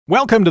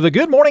Welcome to the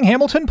Good Morning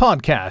Hamilton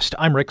podcast.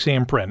 I'm Rick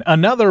Zamprin.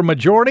 Another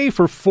majority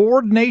for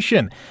Ford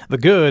Nation. The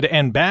good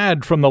and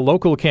bad from the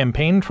local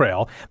campaign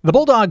trail. The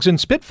Bulldogs and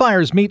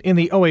Spitfires meet in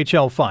the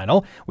OHL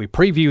final. We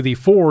preview the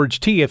Forge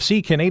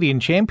TFC Canadian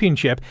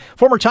Championship.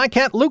 Former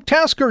Ticat Luke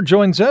Tasker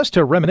joins us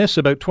to reminisce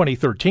about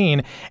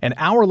 2013. And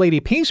Our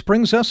Lady Peace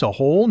brings us a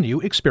whole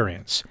new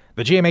experience.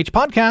 The GMH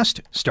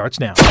podcast starts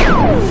now.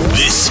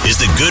 This is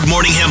the Good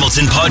Morning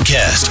Hamilton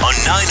podcast on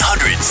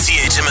 900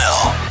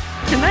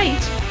 CHML.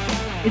 Tonight,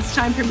 it's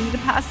time for me to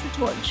pass the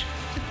torch,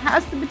 to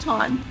pass the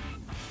baton,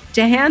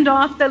 to hand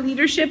off the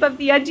leadership of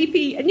the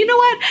NDP. And you know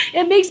what?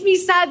 It makes me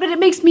sad, but it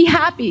makes me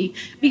happy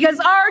because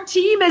our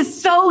team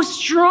is so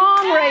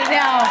strong right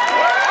now. Our team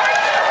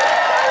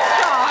is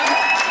so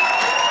strong.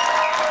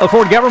 The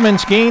Ford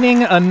government's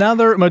gaining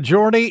another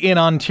majority in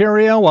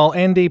Ontario, while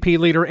NDP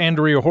leader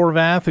Andrea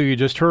Horwath, who you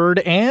just heard,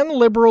 and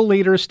Liberal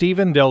leader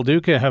Steven Del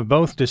Duca have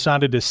both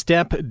decided to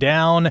step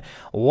down.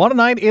 What a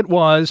night it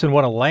was, and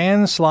what a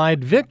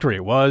landslide victory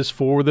it was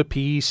for the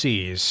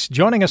PCs.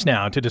 Joining us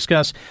now to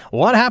discuss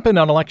what happened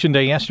on Election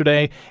Day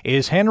yesterday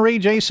is Henry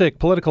Jasek,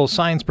 political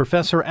science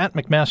professor at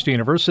McMaster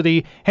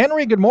University.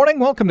 Henry, good morning.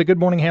 Welcome to Good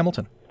Morning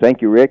Hamilton.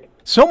 Thank you, Rick.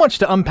 So much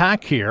to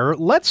unpack here.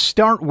 Let's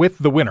start with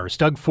the winners,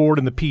 Doug Ford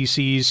and the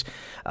PCs.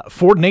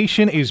 Ford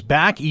Nation is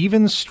back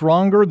even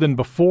stronger than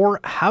before.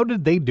 How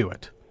did they do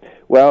it?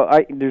 Well,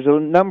 there's a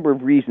number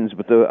of reasons,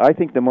 but I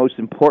think the most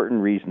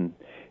important reason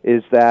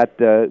is that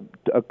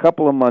a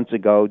couple of months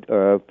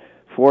ago,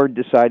 Ford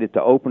decided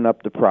to open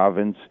up the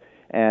province,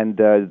 and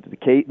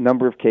the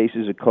number of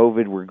cases of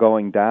COVID were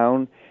going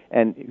down.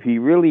 And he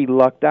really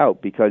lucked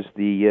out because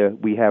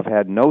we have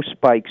had no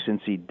spike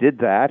since he did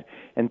that,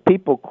 and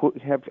people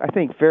have, I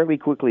think, fairly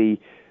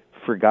quickly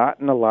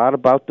forgotten a lot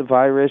about the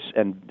virus,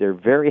 and they're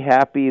very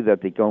happy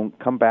that they don't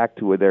come back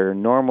to their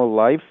normal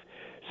life.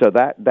 So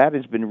that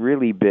has been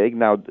really big.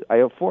 Now,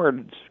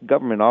 Ford's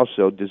government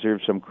also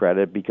deserves some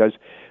credit because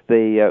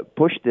they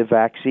pushed the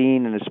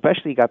vaccine and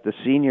especially got the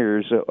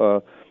seniors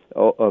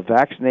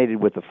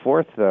vaccinated with a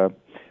fourth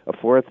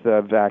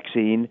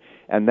vaccine,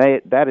 and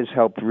that has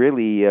helped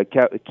really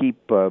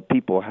keep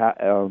people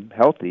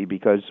healthy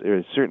because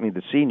certainly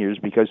the seniors,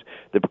 because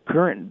the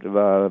current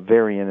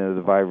variant of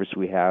the virus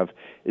we have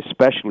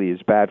especially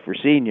is bad for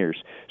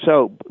seniors.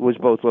 So it was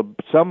both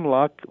some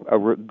luck, a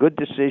good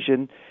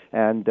decision,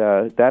 and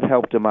that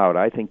helped them out.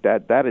 I think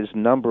that is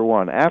number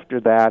one. After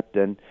that,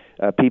 then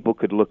people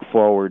could look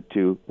forward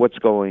to what's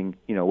going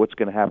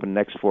to happen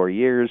next 4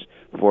 years.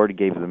 Ford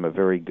gave them a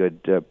very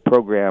good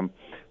program.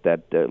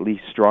 That at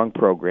least strong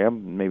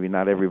program. Maybe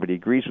not everybody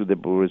agrees with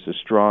it, but it was a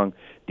strong,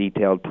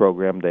 detailed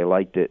program. They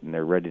liked it, and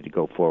they're ready to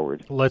go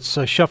forward.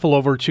 Let's shuffle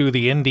over to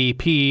the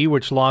NDP,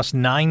 which lost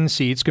 9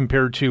 seats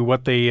compared to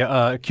what they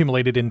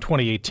accumulated in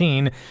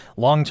 2018.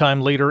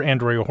 Longtime leader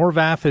Andrea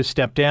Horwath has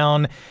stepped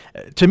down.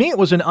 To me, it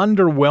was an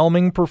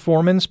underwhelming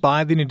performance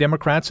by the New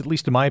Democrats, at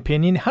least in my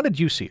opinion. How did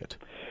you see it?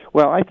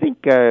 Well, I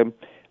think I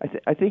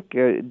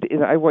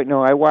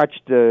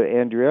watched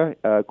Andrea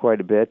quite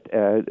a bit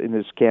in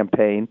this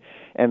campaign,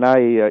 and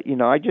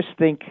I just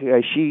think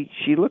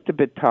she looked a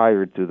bit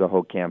tired through the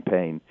whole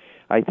campaign.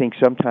 I think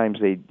sometimes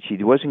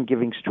she wasn't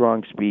giving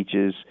strong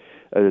speeches.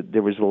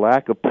 There was a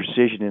lack of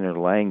precision in her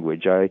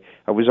language. I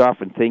was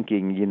often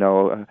thinking,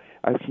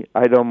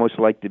 I'd almost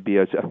like to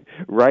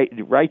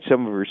write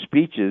some of her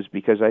speeches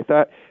because I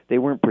thought they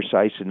weren't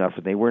precise enough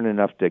and they weren't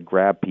enough to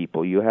grab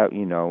people. It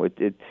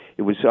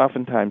was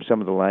oftentimes some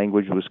of the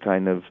language was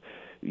kind of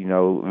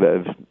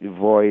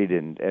void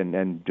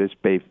and just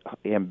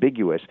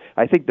ambiguous.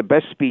 I think the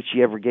best speech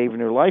she ever gave in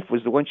her life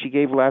was the one she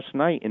gave last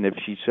night, and if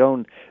she'd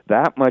shown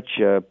that much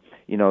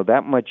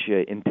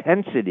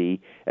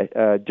intensity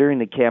during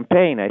the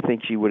campaign, I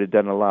think she would have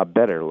done a lot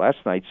better. Last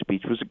night's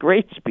speech was a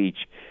great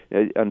speech.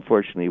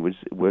 Unfortunately,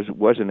 it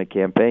wasn't a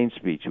campaign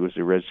speech. It was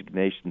a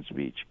resignation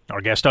speech.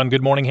 Our guest on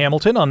Good Morning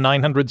Hamilton on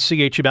 900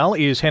 CHML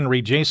is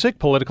Henry Jasek,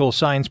 political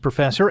science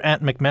professor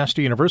at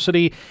McMaster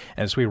University.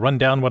 As we run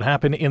down what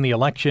happened in the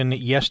election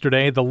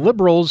yesterday, the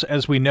Liberals,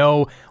 as we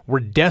know, were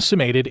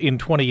decimated in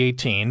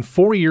 2018.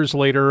 4 years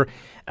later,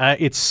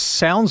 it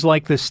sounds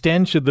like the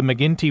stench of the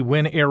McGuinty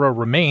win era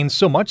remains,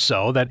 so much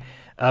so that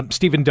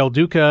Steven Del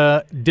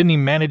Duca didn't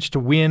even manage to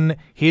win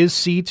his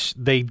seats.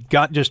 They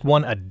got just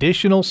one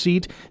additional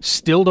seat,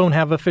 still don't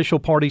have official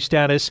party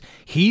status.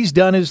 He's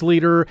done as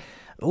leader.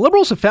 The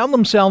Liberals have found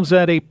themselves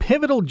at a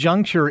pivotal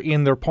juncture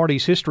in their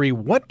party's history.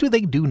 What do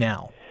they do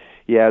now?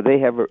 Yeah, they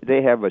have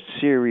a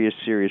serious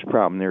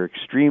problem. They're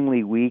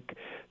extremely weak.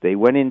 They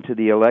went into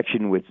the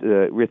election with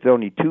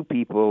only 2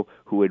 people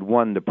who had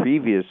won the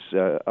previous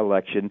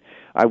election.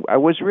 I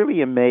was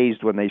really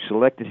amazed when they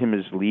selected him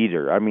as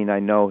leader. I mean, I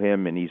know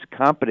him, and he's a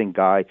competent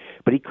guy,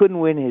 but he couldn't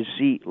win his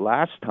seat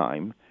last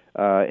time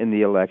in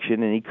the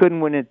election, and he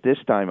couldn't win it this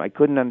time. I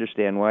couldn't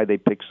understand why they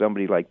picked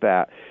somebody like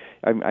that.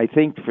 I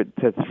think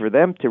for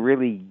them to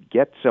really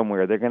get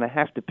somewhere, they're going to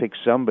have to pick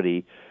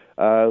somebody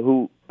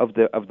who of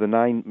the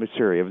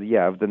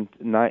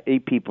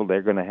 8 people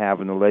they're going to have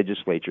in the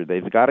legislature.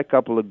 They've got a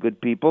couple of good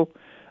people.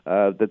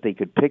 that they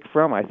could pick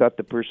from. I thought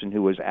the person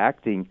who was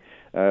acting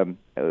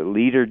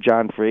leader,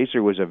 John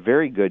Fraser, was a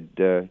very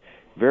good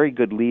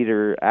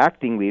leader,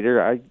 acting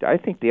leader. I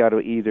think they ought to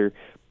either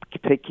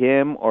pick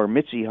him or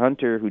Mitzi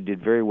Hunter, who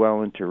did very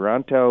well in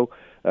Toronto.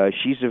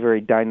 She's a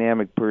very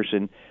dynamic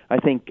person. I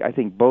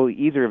think both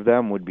either of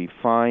them would be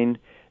fine.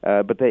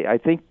 But I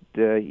think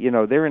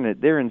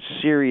they're in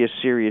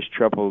serious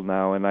trouble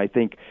now, and I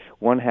think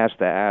one has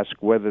to ask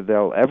whether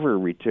they'll ever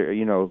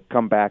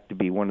come back to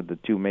be one of the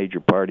two major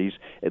parties,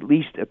 at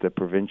least at the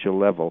provincial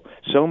level.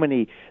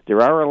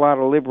 There are a lot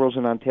of Liberals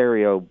in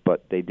Ontario,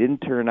 but they didn't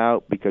turn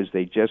out because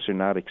they just are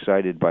not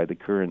excited by the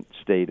current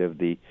state of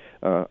the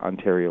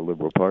Ontario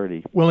Liberal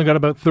Party. Well, we got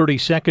about 30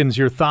 seconds.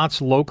 Your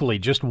thoughts locally,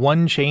 just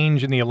one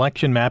change in the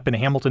election map in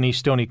Hamilton East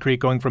Stony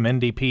Creek going from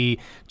NDP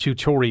to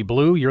Tory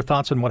Blue. Your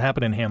thoughts on what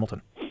happened in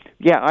Hamilton?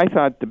 Yeah, I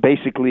thought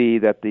basically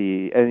that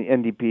the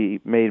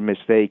NDP made a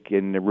mistake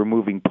in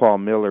removing Paul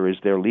Miller as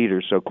their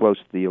leader so close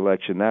to the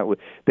election.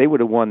 They would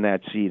have won that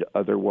seat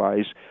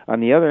otherwise. On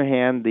the other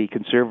hand, the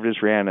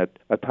Conservatives ran a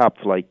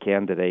top-flight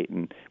candidate,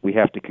 and we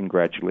have to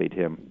congratulate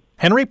him.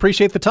 Henry,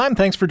 appreciate the time.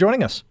 Thanks for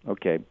joining us.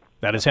 Okay.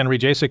 That is Henry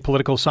Jasek,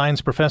 political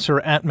science professor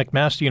at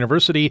McMaster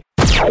University.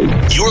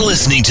 You're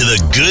listening to the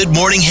Good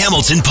Morning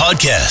Hamilton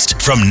podcast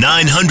from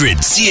 900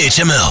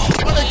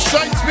 CHML. What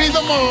excites me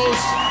the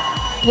most,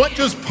 what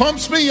just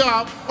pumps me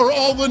up, are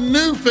all the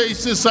new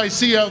faces I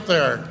see out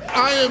there.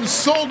 I am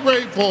so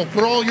grateful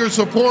for all your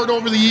support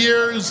over the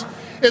years.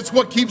 It's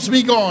what keeps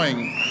me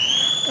going.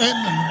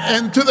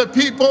 And to the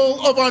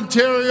people of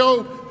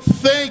Ontario,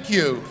 thank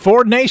you.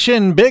 Ford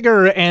Nation,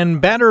 bigger and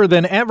better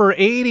than ever.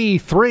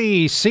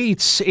 83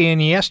 seats in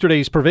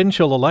yesterday's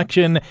provincial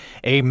election.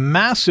 A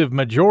massive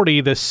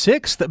majority, the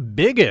sixth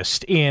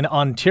biggest in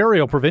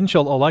Ontario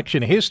provincial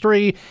election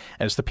history,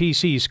 as the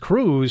PCs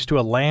cruise to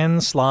a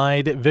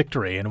landslide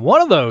victory. And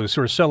one of those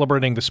who are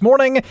celebrating this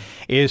morning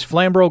is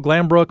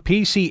Flamborough-Glanbrook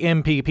PC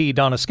MPP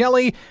Donna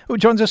Skelly, who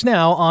joins us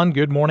now on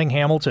Good Morning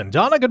Hamilton.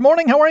 Donna, good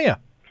morning. How are you?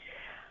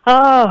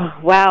 Oh,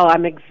 wow.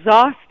 I'm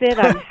exhausted.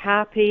 I'm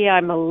happy.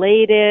 I'm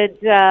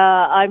elated.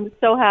 I'm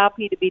so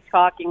happy to be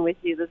talking with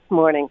you this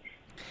morning.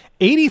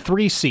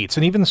 83 seats,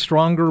 an even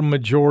stronger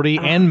majority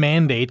and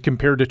mandate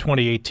compared to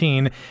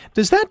 2018.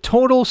 Does that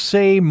total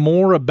say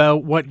more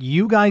about what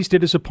you guys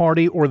did as a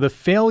party or the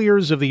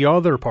failures of the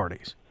other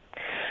parties?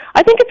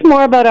 I think it's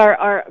more about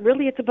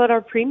it's about our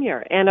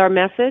premier and our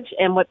message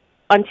and what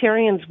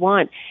Ontarians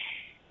want.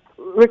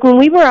 Rick, when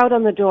we were out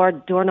on the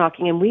door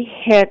knocking, and we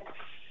hit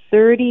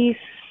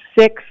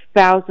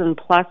 36,000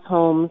 plus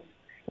homes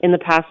in the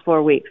past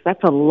 4 weeks.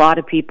 That's a lot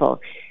of people.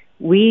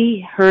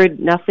 We heard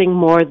nothing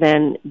more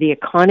than the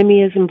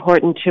economy is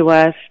important to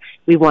us.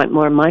 We want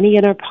more money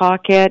in our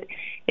pocket.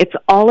 It's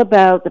all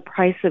about the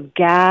price of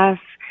gas.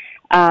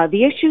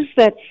 The issues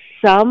that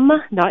some,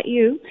 not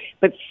you,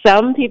 but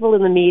some people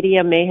in the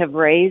media may have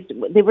raised,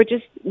 they were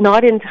just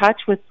not in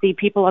touch with the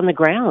people on the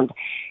ground.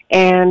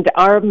 And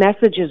our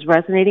message is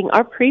resonating.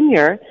 Our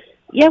premier,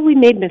 yeah, we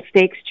made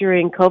mistakes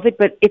during COVID,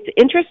 but it's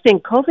interesting.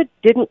 COVID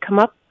didn't come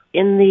up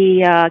in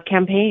the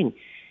campaign,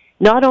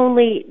 not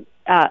only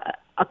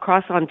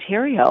across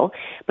Ontario,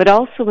 but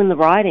also in the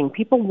riding.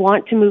 People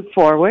want to move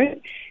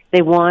forward.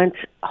 They want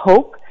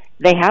hope.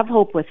 They have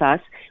hope with us.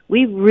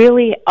 We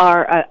really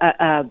are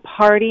a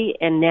party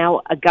and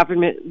now a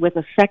government with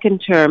a second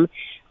term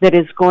that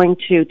is going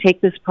to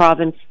take this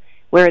province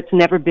where it's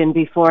never been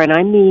before. And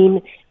I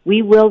mean,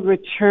 we will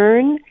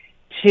return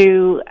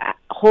to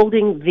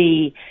holding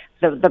the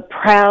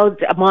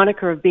proud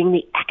moniker of being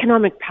the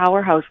economic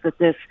powerhouse that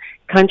this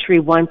country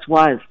once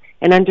was.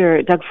 And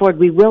under Doug Ford,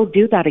 we will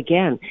do that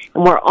again.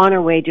 And we're on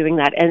our way doing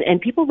that.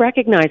 And people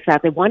recognize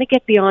that. They want to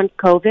get beyond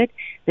COVID.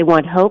 They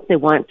want hope. They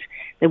want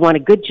a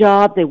good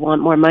job. They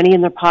want more money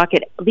in their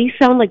pocket. These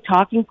sound like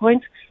talking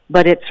points,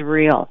 but it's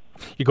real.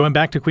 You're going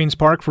back to Queen's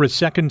Park for a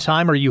second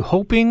time. Are you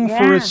hoping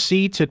for a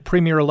seat at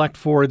Premier-elect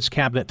Ford's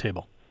cabinet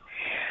table?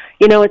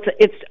 You know,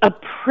 it's a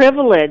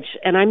privilege,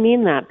 and I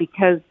mean that,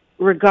 because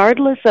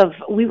regardless of,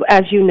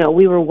 as you know,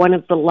 we were one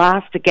of the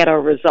last to get our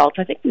results.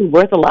 I think we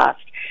were the last.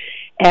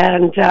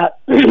 And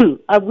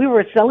we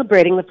were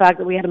celebrating the fact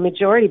that we had a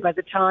majority by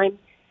the time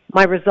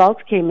my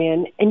results came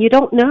in, and you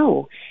don't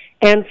know.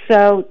 And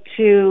so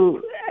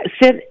to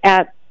sit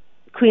at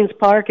Queen's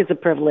Park is a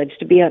privilege.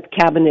 To be at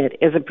cabinet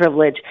is a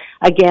privilege.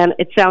 Again,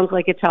 it sounds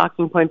like a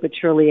talking point, but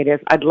truly it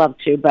is. I'd love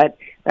to, but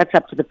that's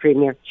up to the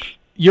premier.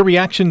 Your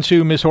reaction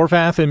to Ms.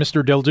 Horvath and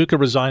Mr. Del Duca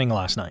resigning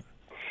last night?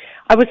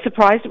 I was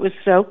surprised it was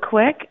so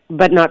quick,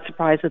 but not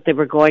surprised that they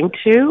were going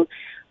to.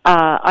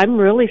 I'm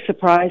really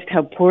surprised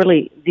how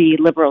poorly the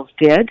Liberals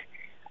did.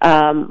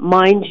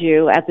 Mind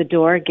you, at the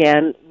door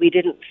again, we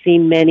didn't see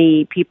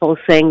many people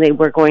saying they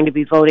were going to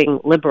be voting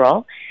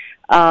Liberal.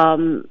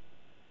 The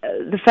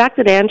fact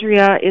that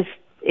Andrea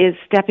is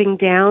stepping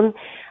down,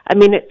 I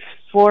mean, it's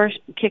 4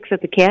 kicks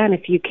at the can.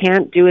 If you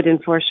can't do it in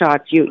 4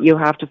 shots, you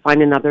have to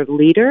find another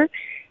leader.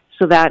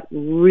 So that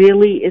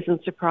really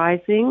isn't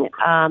surprising.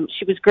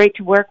 She was great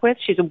to work with.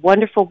 She's a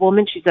wonderful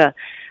woman. She's a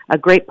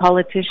great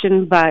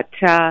politician, but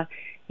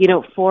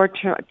 4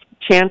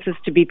 chances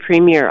to be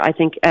premier, I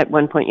think at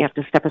one point you have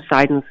to step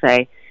aside and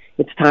say,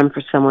 it's time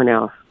for someone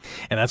else.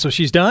 And that's what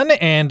she's done,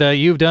 and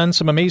you've done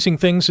some amazing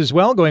things as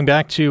well, going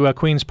back to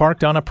Queen's Park.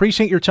 Donna,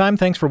 appreciate your time.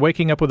 Thanks for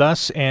waking up with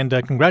us, and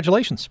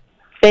congratulations.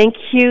 Thank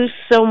you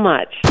so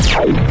much.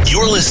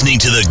 You're listening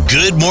to the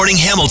Good Morning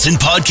Hamilton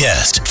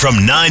podcast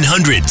from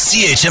 900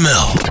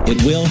 CHML.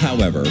 It will,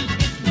 however,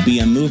 be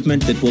a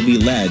movement that will be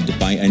led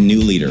by a new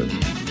leader.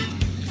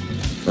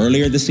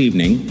 Earlier this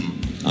evening,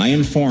 I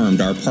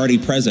informed our party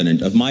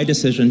president of my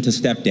decision to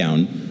step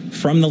down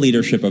from the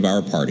leadership of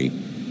our party,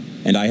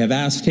 and I have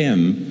asked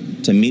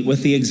him to meet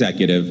with the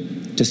executive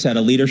to set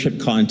a leadership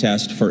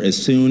contest for as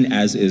soon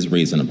as is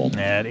reasonable.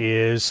 That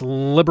is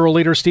Liberal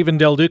leader Stephen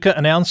Del Duca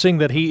announcing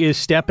that he is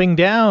stepping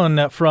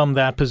down from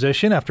that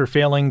position after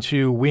failing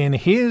to win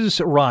his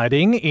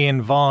riding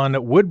in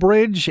Vaughan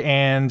Woodbridge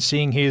and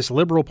seeing his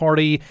Liberal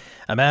Party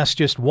amass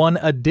just 1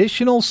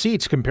 additional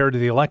seats compared to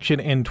the election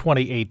in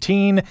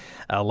 2018,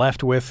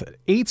 left with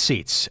 8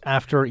 seats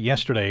after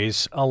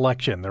yesterday's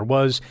election. There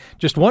was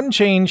just one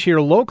change here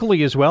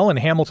locally as well in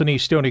Hamilton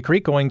East Stony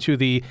Creek, going to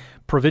the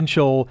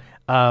provincial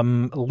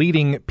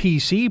leading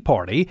PC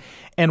party.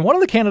 And one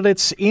of the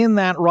candidates in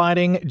that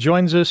riding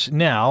joins us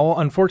now,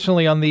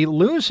 unfortunately on the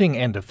losing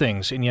end of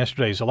things in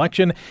yesterday's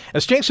election,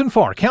 as Jason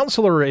Farr,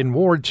 councillor in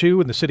Ward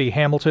 2 in the city of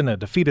Hamilton, a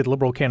defeated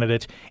Liberal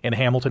candidate in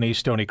Hamilton East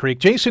Stony Creek.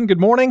 Jason, good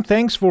morning.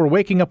 Thanks for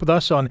waking up with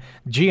us on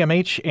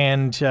GMH,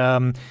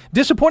 and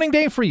disappointing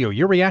day for you.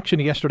 Your reaction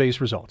to yesterday's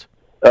result?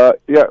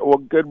 Well,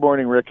 good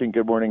morning, Rick, and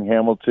good morning,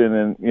 Hamilton.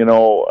 And,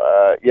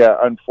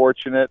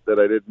 unfortunate that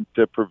I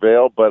didn't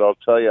prevail, but I'll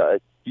tell you, I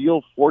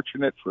feel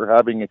fortunate for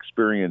having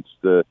experienced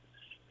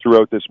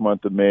throughout this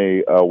month of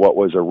May what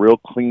was a real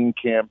clean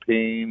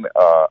campaign,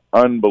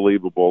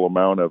 unbelievable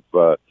amount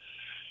of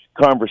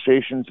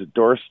conversations at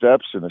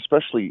doorsteps, and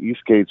especially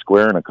Eastgate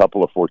Square and a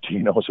couple of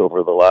Fortinos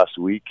over the last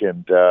week.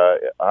 And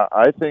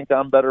I think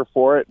I'm better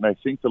for it, and I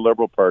think the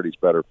Liberal Party's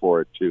better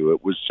for it, too.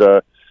 It was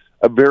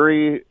a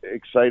very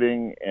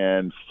exciting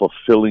and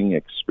fulfilling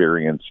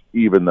experience,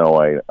 even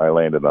though I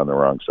landed on the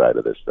wrong side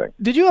of this thing.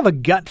 Did you have a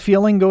gut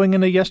feeling going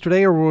into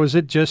yesterday, or was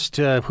it just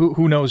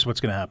who knows what's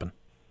going to happen?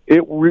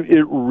 It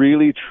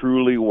really,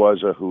 truly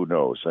was a who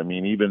knows. I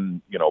mean,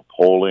 even,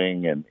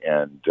 polling and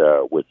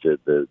with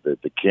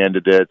the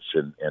candidates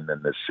and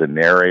then the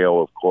scenario,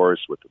 of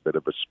course, with a bit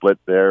of a split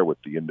there with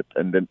the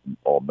independent and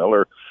Paul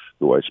Miller,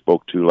 who I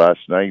spoke to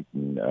last night,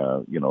 and,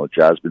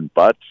 Jasmine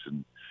Butts,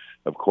 and,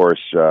 of course,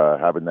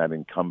 having that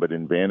incumbent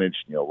advantage,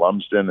 Neil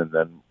Lumsden, and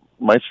then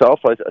myself,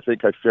 I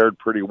think I fared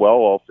pretty well,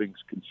 all things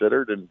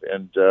considered,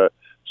 and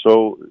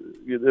so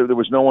there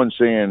was no one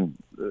saying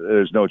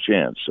there's no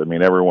chance. I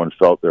mean, everyone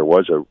felt there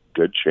was a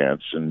good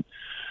chance, and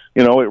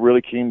it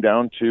really came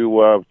down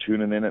to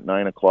tuning in at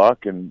 9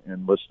 o'clock and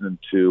listening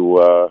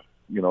to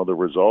the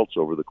results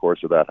over the course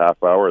of that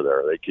half hour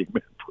there. They came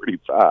in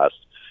pretty fast.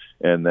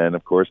 And then,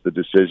 of course, the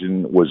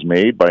decision was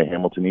made by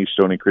Hamilton East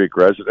Stony Creek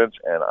residents,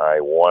 and I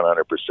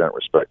 100%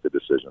 respect the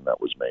decision that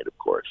was made, of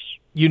course.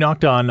 You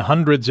knocked on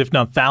hundreds, if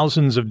not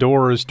thousands, of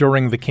doors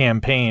during the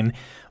campaign.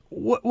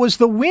 Was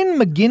the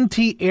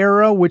Wynne-McGuinty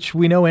era, which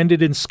we know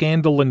ended in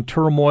scandal and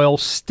turmoil,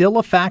 still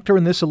a factor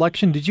in this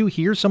election? Did you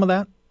hear some of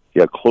that?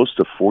 Yeah, close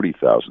to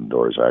 40,000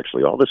 doors,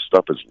 actually. All this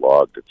stuff is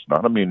logged. It's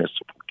not a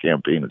municipal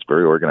campaign. It's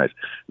very organized.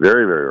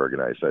 Very, very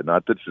organized.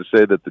 Not to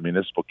say that the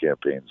municipal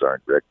campaigns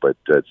aren't, Rick, but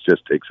it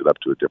just takes it up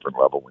to a different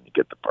level when you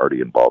get the party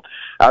involved.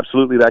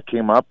 Absolutely, that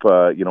came up.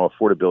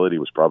 Affordability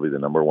was probably the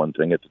number one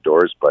thing at the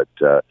doors, but,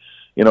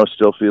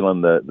 still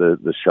feeling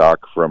the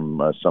shock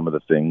from some of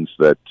the things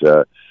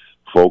that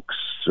folks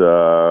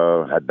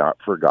had not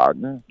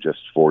forgotten just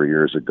 4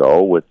 years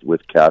ago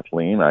with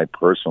Kathleen. I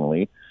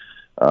personally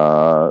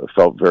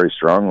felt very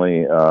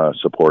strongly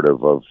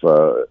supportive of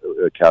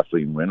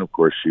Kathleen Wynne. Of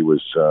course, she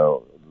was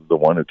the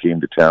one who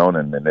came to town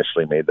and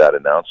initially made that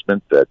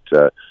announcement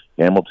that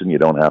Hamilton, you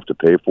don't have to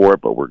pay for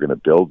it, but we're going to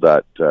build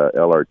that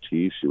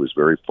LRT. She was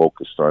very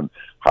focused on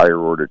higher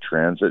order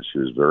transit. She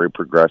was very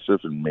progressive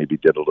and maybe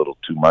did a little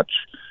too much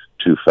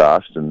too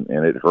fast, and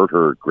it hurt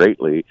her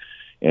greatly.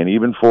 And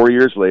even 4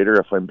 years later,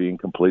 if I'm being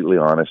completely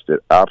honest, it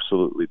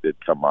absolutely did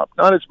come up.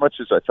 Not as much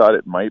as I thought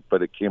it might,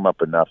 but it came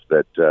up enough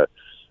that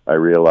I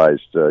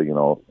realized,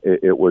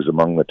 it was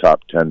among the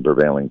top 10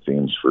 prevailing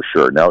themes for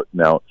sure.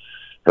 Now,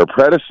 her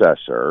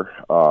predecessor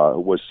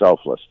was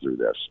selfless through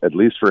this, at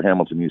least for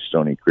Hamilton East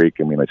Stony Creek.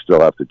 I mean, I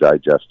still have to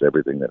digest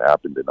everything that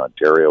happened in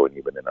Ontario and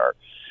even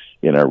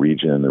in our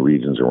region and the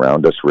regions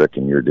around us, Rick,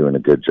 and you're doing a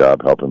good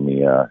job helping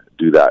me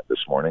do that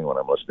this morning when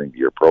I'm listening to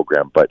your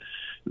program. But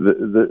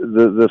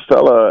the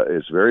fella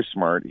is very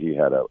smart. He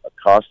had a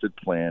costed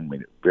plan,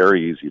 made it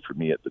very easy for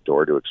me at the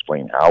door to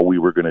explain how we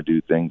were going to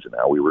do things and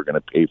how we were going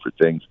to pay for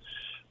things.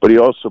 But he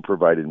also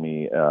provided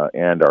me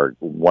and our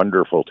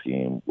wonderful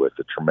team with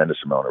a tremendous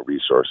amount of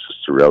resources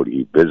throughout.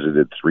 He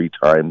visited 3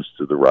 times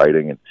to the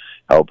riding and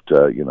helped,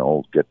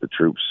 get the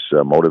troops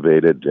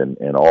motivated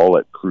and all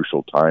at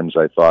crucial times,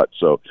 I thought.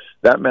 So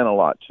that meant a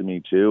lot to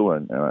me, too.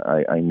 And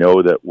I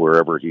know that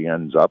wherever he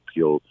ends up,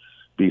 he'll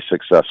be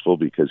successful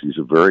because he's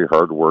a very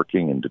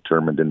hardworking and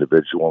determined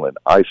individual, and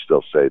I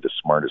still say the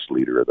smartest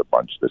leader of the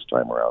bunch this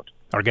time around.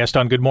 Our guest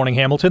on Good Morning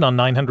Hamilton on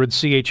 900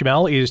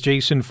 CHML is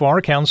Jason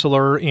Farr,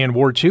 councillor in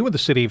Ward 2 of the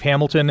City of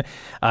Hamilton.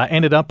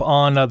 Ended up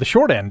on the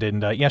short end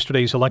in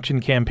yesterday's election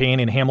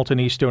campaign in Hamilton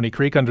East Stony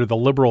Creek under the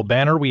Liberal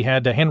banner. We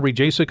had Henry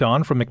Jasek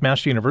on from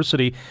McMaster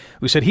University,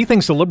 who said he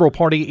thinks the Liberal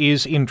Party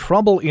is in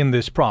trouble in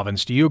this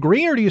province. Do you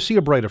agree, or do you see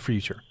a brighter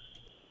future?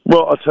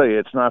 Well, I'll tell you,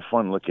 it's not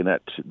fun looking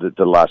at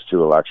the last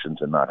two elections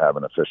and not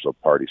having official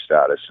party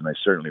status, and I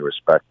certainly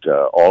respect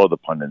all of the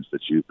pundits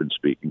that you've been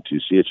speaking to.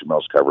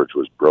 CHML's coverage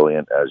was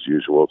brilliant, as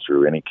usual,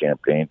 through any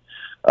campaign.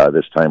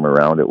 This time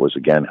around, it was,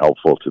 again,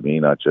 helpful to me,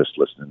 not just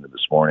listening to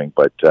this morning,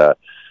 but,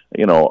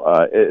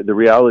 the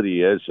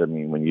reality is, I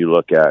mean, when you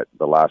look at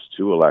the last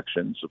two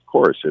elections, of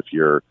course, if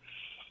you're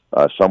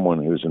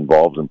someone who's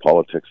involved in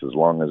politics as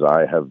long as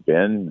I have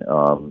been,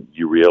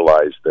 you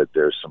realize that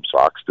there's some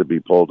socks to be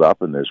pulled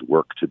up and there's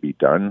work to be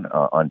done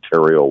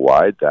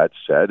Ontario-wide. That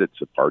said,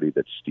 it's a party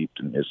that's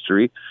steeped in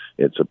history.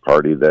 It's a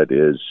party that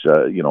is,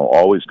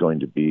 always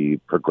going to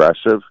be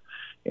progressive.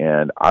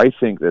 And I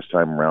think this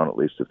time around, at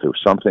least, if there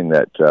was something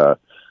that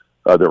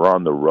they're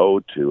on the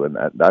road to, and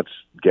that's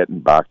getting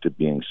back to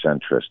being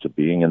centrist, to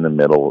being in the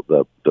middle.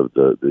 The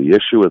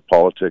issue with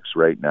politics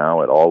right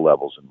now at all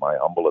levels, in my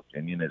humble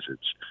opinion, is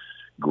it's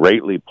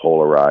greatly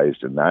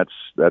polarized, and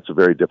that's a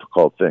very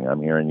difficult thing.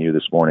 I'm hearing you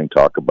this morning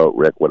talk about,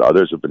 Rick, what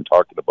others have been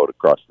talking about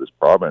across this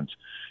province,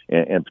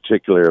 and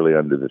particularly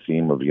under the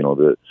theme of,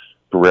 the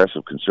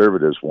progressive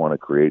conservatives want to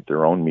create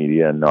their own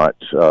media and not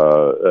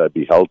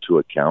be held to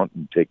account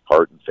and take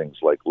part in things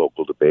like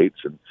local debates.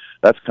 And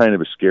that's kind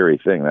of a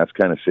scary thing. That's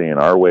kind of saying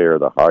our way or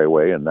the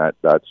highway, and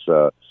that's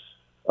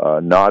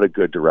not a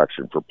good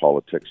direction for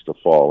politics to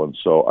fall. And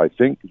so I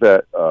think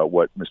that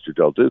what Mr.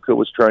 Del Duca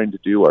was trying to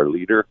do, our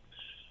leader,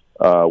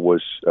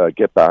 was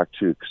get back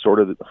to sort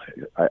of,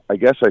 I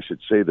guess I should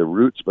say the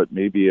roots, but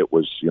maybe it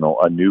was,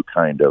 a new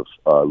kind of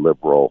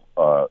liberal,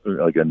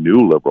 like a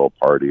new liberal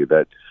party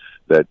that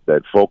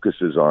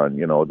focuses on,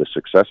 the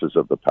successes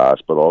of the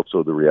past, but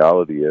also the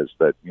reality is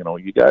that, you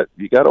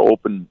got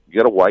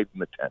to widen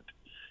the tent.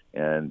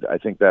 And I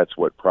think that's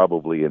what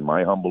probably, in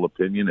my humble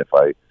opinion, if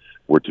I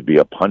were to be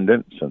a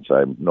pundit, since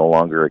I'm no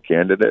longer a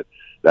candidate,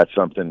 that's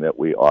something that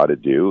we ought to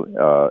do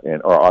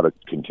or ought to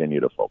continue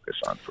to focus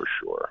on for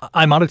sure.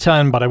 I'm out of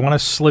time, but I want to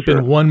slip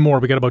in one more.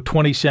 We got about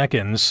 20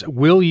 seconds.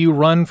 Will you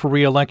run for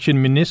re-election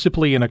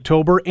municipally in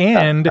October?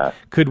 And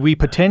could we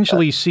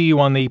potentially see you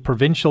on the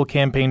provincial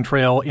campaign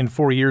trail in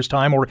 4 years'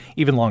 time or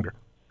even longer?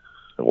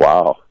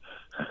 Wow.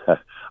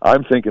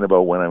 I'm thinking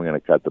about when I'm going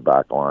to cut the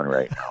back on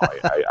right now.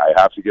 I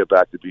have to get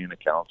back to being a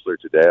counselor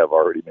today. I've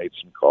already made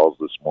some calls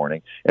this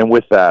morning. And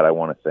with that, I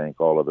want to thank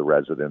all of the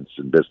residents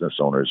and business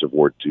owners of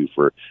Ward 2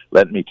 for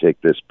letting me take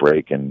this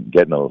break and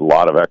getting a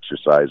lot of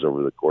exercise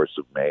over the course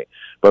of May.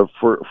 But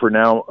for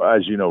now,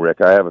 as you know,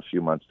 Rick, I have a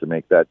few months to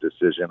make that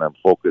decision. I'm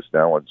focused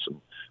now on some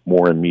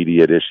more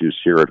immediate issues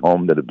here at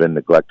home that have been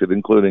neglected,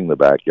 including the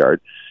backyard.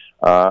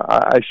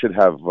 I should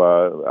have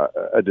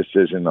a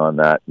decision on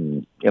that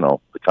in,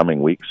 the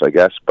coming weeks, I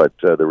guess. But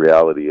the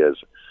reality is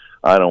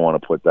I don't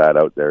want to put that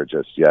out there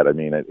just yet. I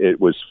mean,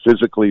 it was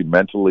physically,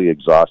 mentally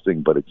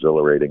exhausting, but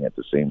exhilarating at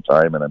the same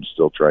time. And I'm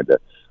still trying to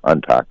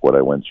unpack what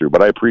I went through.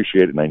 But I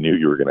appreciate it, and I knew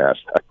you were going to ask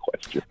that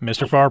question.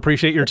 Mr. Farr,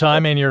 appreciate your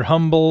time and your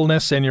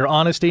humbleness and your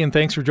honesty. And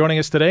thanks for joining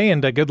us today.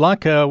 And good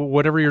luck,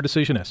 whatever your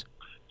decision is.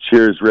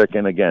 Cheers, Rick.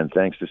 And again,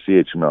 thanks to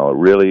CHML. It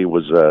really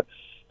was a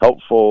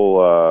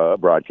helpful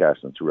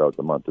broadcasting throughout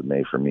the month of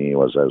May for me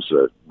as I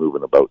was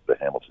moving about the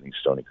Hamilton East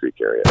Stony Creek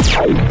area.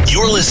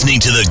 You're listening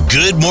to the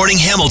Good Morning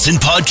Hamilton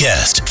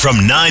podcast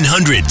from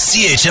 900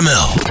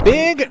 CHML.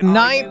 Big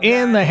night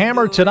in the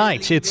Hammer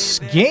tonight. It's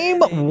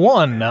Game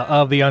 1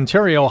 of the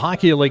Ontario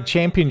Hockey League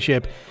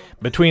Championship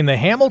between the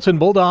Hamilton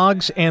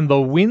Bulldogs and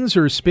the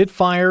Windsor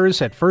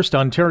Spitfires at First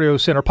Ontario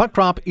Centre. Puck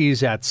drop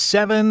is at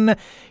 7.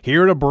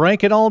 Here to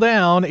break it all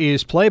down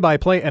is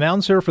play-by-play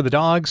announcer for the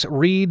Dogs,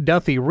 Reed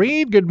Duthie.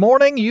 Reed, good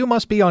morning. You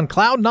must be on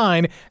cloud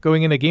 9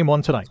 going into Game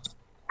 1 tonight.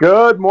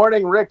 Good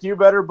morning, Rick. You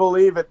better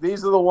believe it.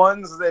 These are the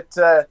ones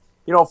that,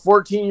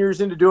 14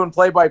 years into doing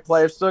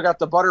play-by-play, I've still got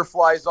the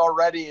butterflies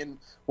already, and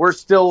we're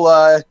still,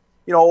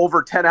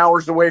 over 10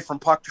 hours away from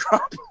puck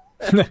drop.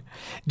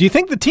 Do you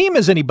think the team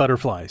has any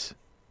butterflies?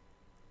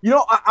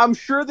 I'm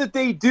sure that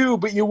they do,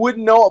 but you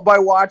wouldn't know it by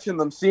watching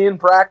them. Seeing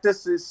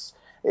practice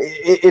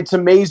it's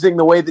amazing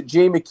the way that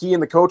Jay McKee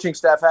and the coaching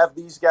staff have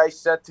these guys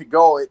set to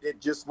go. It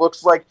just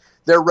looks like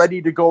they're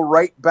ready to go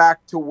right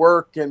back to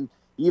work. And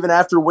even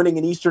after winning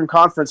an Eastern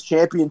Conference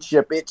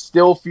championship, it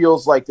still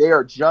feels like they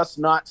are just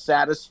not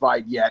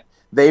satisfied yet.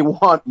 They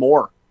want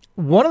more.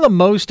 One of the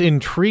most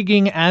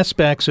intriguing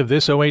aspects of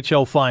this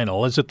OHL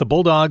final is that the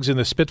Bulldogs and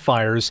the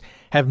Spitfires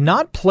have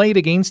not played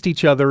against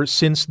each other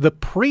since the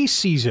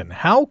preseason.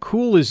 How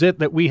cool is it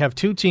that we have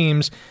two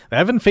teams that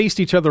haven't faced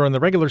each other in the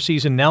regular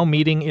season now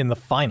meeting in the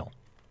final?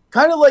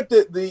 Kind of like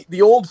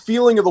the old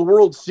feeling of the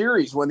World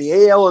Series when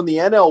the AL and the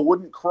NL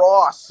wouldn't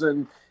cross,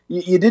 and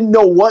you didn't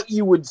know what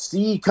you would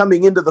see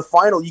coming into the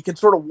final. You can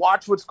sort of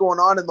watch what's going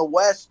on in the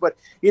West, but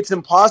it's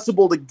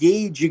impossible to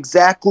gauge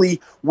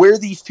exactly where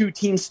these two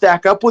teams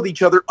stack up with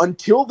each other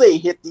until they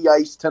hit the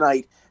ice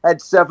tonight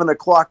at 7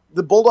 o'clock.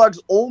 The Bulldogs'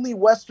 only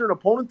Western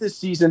opponent this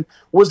season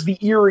was the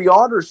Erie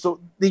Otters,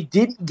 so they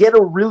didn't get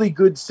a really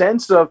good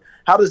sense of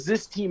how does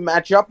this team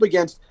match up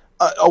against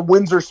a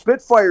Windsor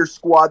Spitfires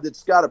squad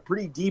that's got a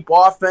pretty deep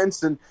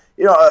offense and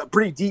a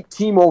pretty deep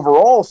team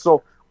overall.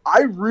 So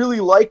I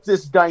really like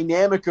this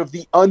dynamic of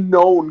the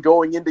unknown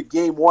going into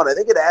Game 1. I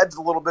think it adds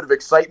a little bit of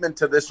excitement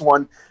to this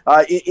one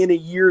in a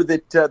year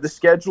that the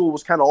schedule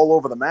was kind of all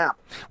over the map.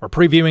 We're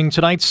previewing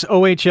tonight's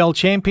OHL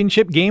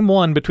Championship Game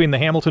 1 between the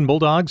Hamilton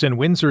Bulldogs and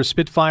Windsor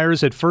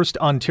Spitfires at First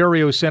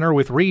Ontario Centre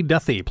with Reed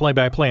Duthie,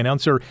 play-by-play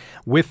announcer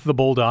with the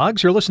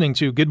Bulldogs. You're listening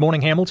to Good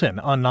Morning Hamilton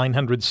on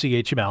 900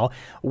 CHML.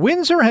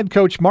 Windsor head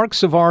coach Marc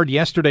Savard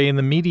yesterday in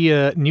the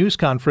media news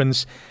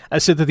conference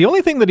said that the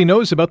only thing that he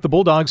knows about the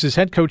Bulldogs is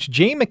head coach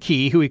Jay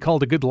McKee, who he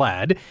called a good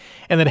lad,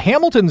 and that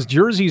Hamilton's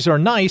jerseys are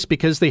nice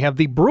because they have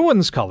the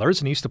Bruins colors,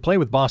 and he used to play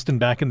with Boston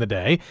back in the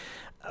day.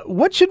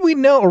 What should we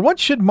know, or what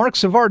should Marc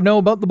Savard know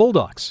about the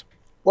Bulldogs?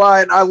 Well,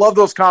 and I love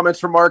those comments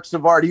from Marc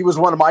Savard. He was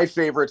one of my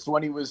favorites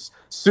when he was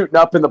suiting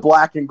up in the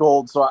black and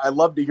gold, so I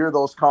love to hear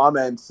those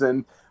comments.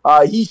 And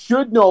he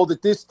should know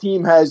that this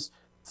team has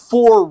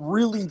 4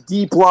 really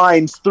deep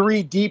lines,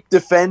 3 deep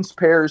defense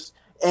pairs,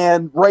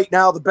 and right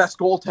now the best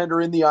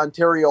goaltender in the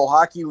Ontario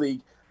Hockey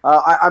League.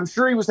 I'm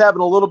sure he was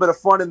having a little bit of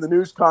fun in the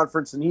news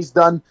conference, and he's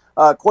done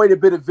quite a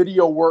bit of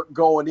video work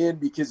going in,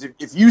 because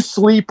if you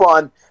sleep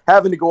on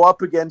having to go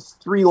up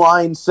against 3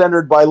 lines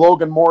centered by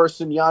Logan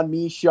Morrison, Jan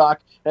Mysak,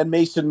 and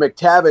Mason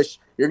McTavish,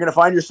 you're going to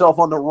find yourself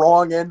on the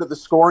wrong end of the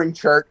scoring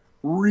chart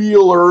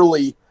real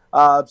early.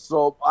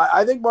 So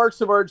I think Marc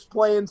Savard's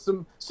playing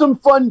some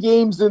fun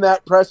games in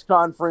that press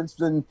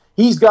conference, and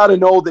he's got to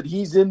know that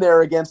he's in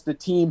there against a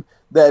team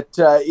that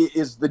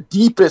is the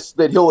deepest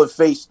that he'll have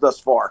faced thus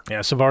far.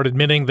 Yeah, Savard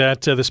admitting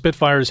that the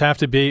Spitfires have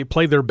to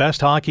play their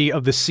best hockey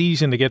of the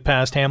season to get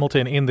past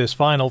Hamilton in this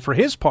final. For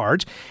his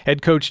part,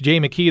 head coach Jay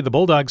McKee of the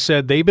Bulldogs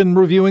said they've been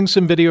reviewing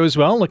some video as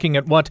well, looking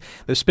at what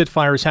the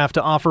Spitfires have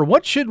to offer.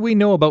 What should we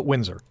know about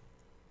Windsor?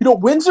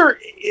 Windsor,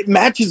 it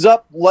matches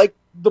up like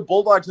the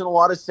Bulldogs in a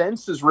lot of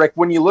senses, Rick.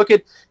 When you look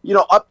at,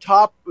 up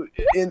top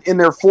in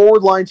their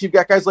forward lines, you've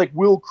got guys like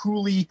Will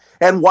Cooley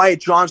and Wyatt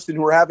Johnston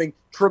who are having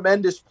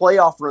tremendous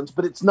playoff runs,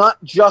 but it's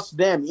not just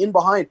them. In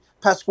behind,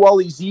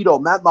 Pasquale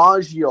Zito, Matt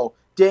Maggio,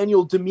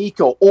 Daniel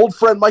D'Amico, old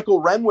friend Michael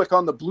Renwick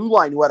on the blue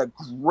line, who had a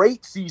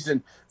great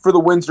season for the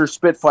Windsor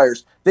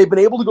Spitfires. They've been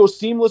able to go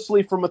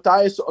seamlessly from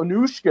Matthias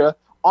Onushka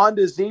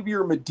onto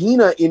Xavier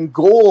Medina in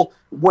goal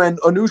when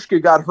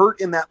Onushka got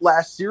hurt in that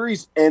last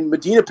series, and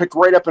Medina picked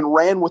right up and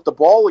ran with the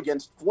ball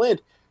against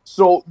Flint.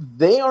 So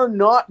they are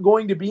not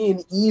going to be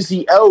an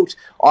easy out.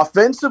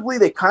 Offensively,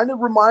 they kind of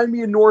remind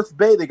me of North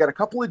Bay. They got a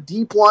couple of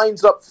deep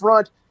lines up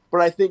front, but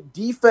I think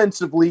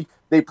defensively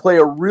they play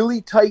a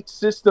really tight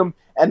system,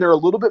 and they're a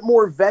little bit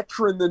more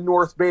veteran than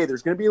North Bay.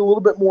 There's going to be a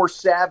little bit more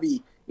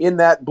savvy in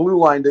that blue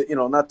line, to,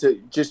 not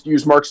to just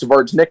use Marc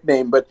Savard's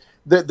nickname, but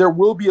there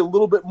will be a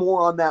little bit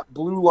more on that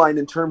blue line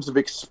in terms of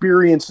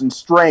experience and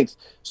strength.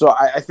 So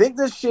I think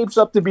this shapes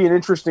up to be an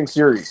interesting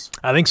series.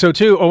 I think so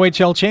too.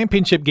 OHL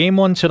Championship Game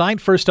 1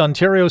 tonight, First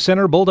Ontario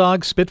Centre,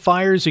 Bulldogs,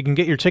 Spitfires. You can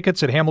get your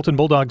tickets at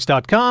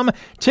hamiltonbulldogs.com,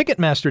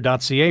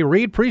 ticketmaster.ca.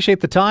 Reed, appreciate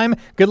the time.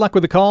 Good luck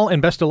with the call,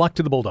 and best of luck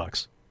to the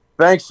Bulldogs.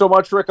 Thanks so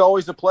much, Rick.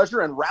 Always a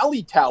pleasure. And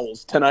rally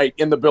towels tonight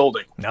in the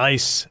building.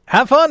 Nice.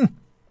 Have fun.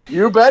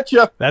 You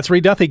betcha. That's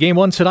Reed Duthie. Game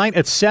 1 tonight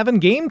at 7.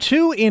 Game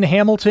 2 in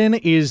Hamilton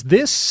is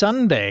this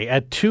Sunday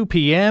at 2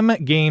 p.m.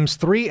 Games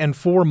 3 and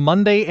 4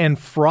 Monday and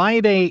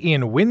Friday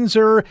in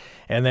Windsor.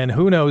 And then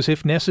who knows,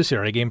 if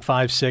necessary, Game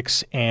 5,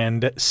 6,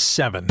 and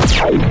 7.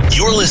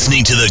 You're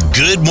listening to the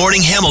Good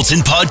Morning Hamilton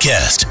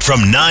podcast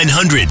from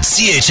 900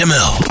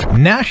 CHML.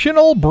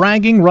 National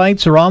bragging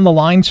rights are on the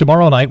line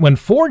tomorrow night when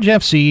Forge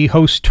FC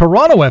hosts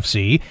Toronto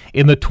FC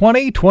in the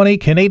 2020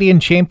 Canadian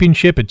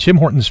Championship at Tim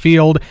Hortons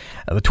Field.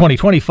 The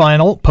 2020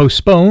 final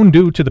postponed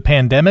due to the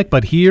pandemic,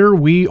 but here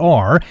we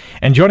are.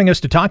 And joining us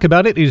to talk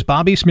about it is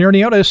Bobby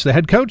Smirniotis, the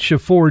head coach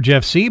of Forge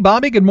FC.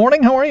 Bobby, good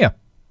morning. How are you?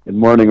 Good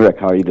morning, Rick.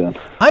 How are you doing?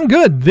 I'm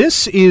good.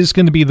 This is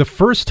going to be the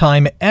first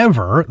time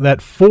ever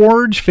that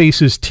Forge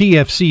faces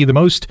TFC, the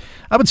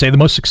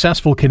most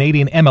successful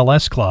Canadian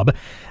MLS club.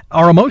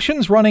 Are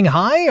emotions running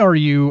high? Are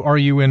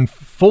you in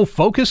full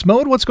focus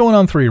mode? What's going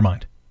on through your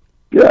mind?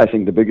 Yeah, I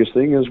think the biggest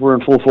thing is we're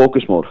in full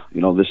focus mode.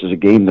 This is a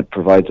game that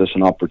provides us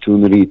an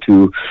opportunity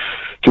to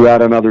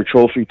add another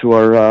trophy to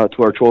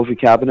our trophy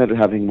cabinet,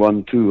 having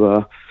won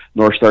 2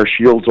 North Star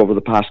Shields over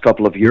the past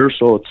couple of years.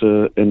 So it's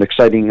an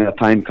exciting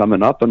time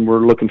coming up, and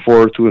we're looking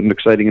forward to an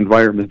exciting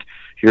environment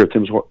here at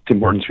Tim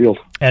Hortons Field.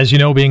 As you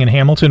know, being in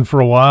Hamilton for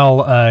a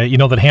while, you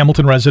know that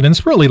Hamilton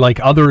residents, really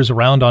like others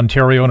around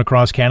Ontario and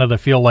across Canada,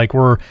 feel like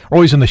we're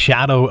always in the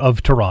shadow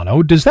of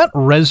Toronto. Does that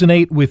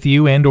resonate with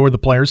you and or the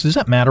players? Does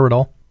that matter at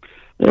all?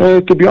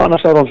 To be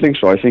honest, I don't think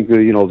so. I think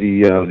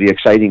the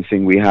exciting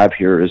thing we have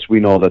here is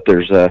we know that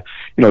there's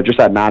just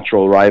that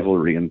natural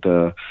rivalry, and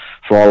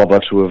for all of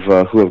us who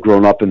have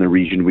grown up in the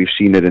region, we've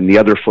seen it in the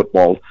other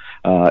football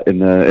in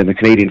the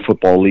Canadian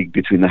Football League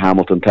between the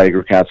Hamilton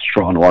Tiger Cats,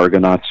 Toronto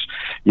Argonauts.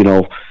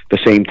 The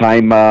same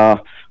time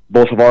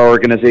both of our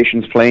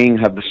organizations playing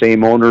have the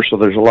same owner, so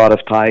there's a lot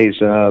of ties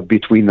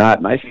between that,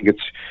 and I think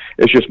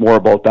it's just more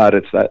about that.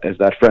 It's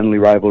that friendly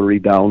rivalry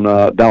down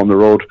the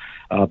road.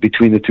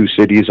 Between the two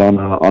cities on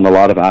a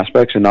lot of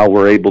aspects, and now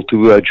we're able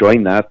to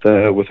join that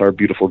with our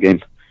beautiful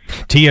game.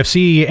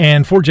 TFC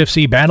and Forge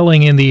FC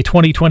battling in the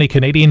 2020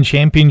 Canadian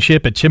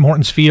Championship at Tim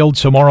Hortons Field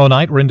tomorrow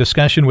night. We're in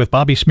discussion with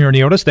Bobby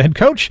Smirniotis, the head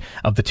coach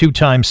of the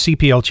two-time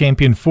CPL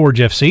champion Forge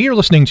FC. You're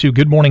listening to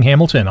Good Morning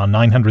Hamilton on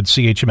 900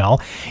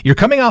 CHML. You're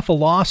coming off a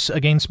loss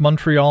against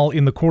Montreal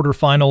in the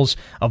quarterfinals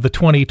of the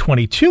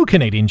 2022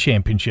 Canadian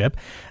Championship.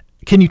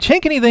 Can you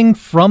take anything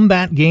from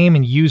that game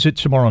and use it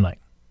tomorrow night?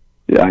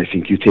 Yeah, I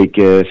think you take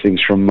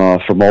things from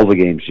all the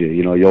games.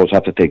 You always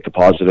have to take the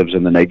positives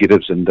and the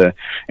negatives and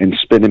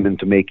spin them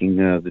into making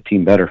the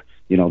team better.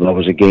 That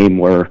was a game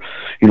where,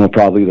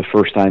 probably the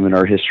first time in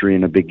our history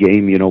in a big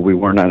game, we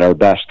weren't at our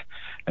best.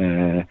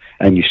 And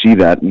you see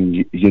that,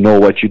 and you know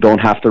what you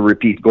don't have to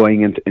repeat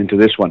going into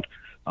this one.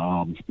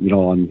 On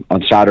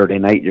Saturday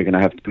night, you're going to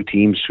have two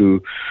teams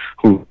who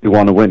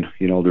want to win.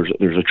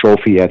 There's a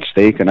trophy at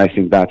stake, and I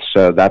think that's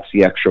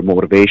the extra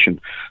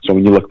motivation. So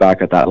when you look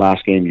back at that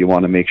last game, you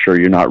want to make sure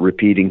you're not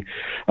repeating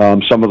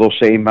some of those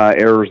same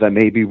errors that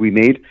maybe we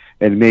made,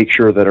 and make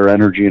sure that our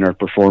energy and our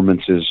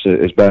performance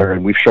is better.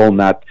 And we've shown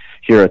that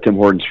here at Tim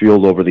Hortons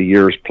Field over the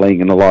years,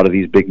 playing in a lot of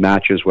these big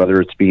matches,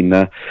 whether it's been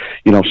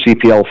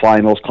CPL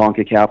finals,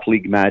 CONCACAF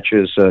League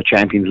matches,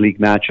 Champions League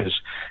matches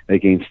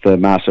against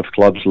massive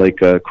clubs like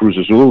Cruz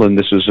Azul, and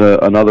this is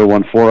another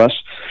one for us.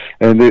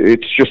 And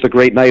it's just a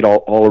great night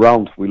all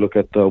around. We look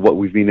at what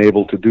we've been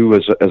able to do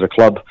as a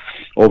club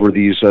over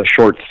these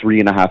short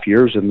 3.5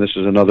 years, and this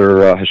is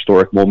another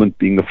historic moment,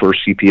 being the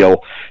first CPL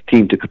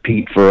team to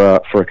compete for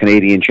a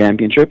Canadian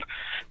championship.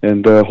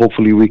 And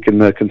hopefully we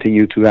can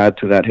continue to add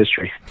to that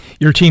history.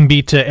 Your team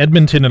beat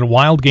Edmonton in a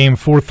wild game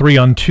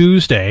 4-3 on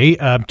Tuesday.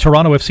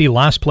 Toronto FC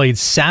last played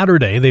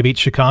Saturday. They beat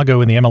Chicago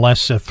in the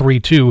MLS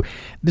 3-2.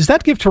 Does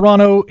that give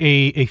Toronto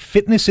a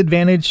fitness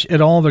advantage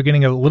at all? They're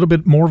getting a little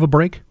bit more of a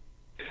break?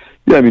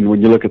 Yeah, I mean,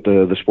 when you look at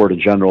the sport in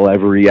general,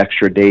 every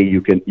extra day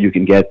you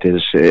can get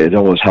it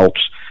always helps.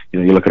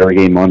 You look at our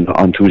game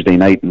on Tuesday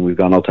night, and we've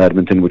gone out to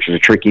Edmonton, which is a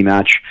tricky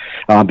match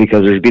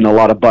because there's been a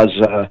lot of buzz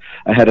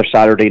ahead of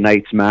Saturday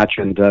night's match,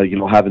 and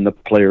having the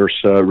players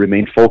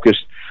remain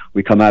focused.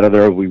 We come out of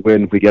there, we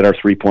win, we get our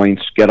 3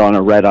 points, get on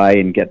a red eye,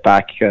 and get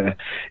back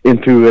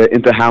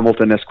into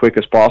Hamilton as quick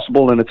as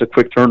possible, and it's a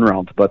quick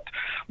turnaround. But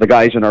the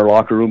guys in our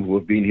locker room who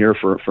have been here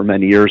for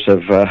many years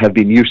have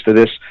been used to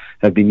this,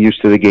 have been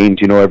used to the games,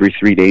 every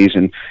 3 days,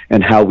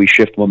 and how we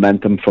shift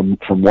momentum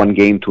from one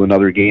game to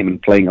another game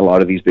and playing a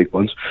lot of these big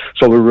ones.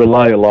 So we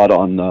rely a lot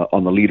on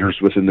the leaders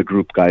within the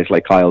group, guys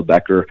like Kyle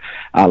Becker,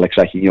 Alex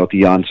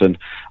Akinyote Janssen.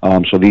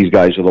 So these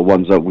guys are the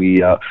ones that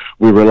we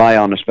rely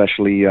on,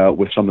 especially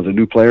with some of the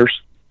new players,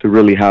 to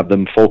really have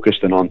them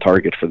focused and on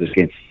target for this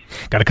game.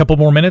 Got a couple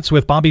more minutes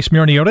with Bobby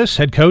Smirniotis,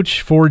 head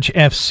coach, Forge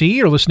FC.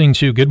 You're listening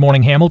to Good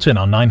Morning Hamilton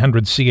on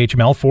 900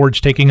 CHML.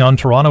 Forge taking on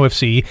Toronto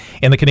FC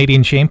in the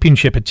Canadian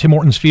Championship at Tim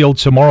Hortons Field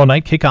tomorrow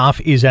night. Kickoff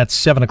is at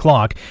 7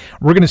 o'clock.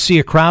 We're going to see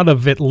a crowd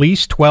of at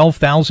least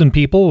 12,000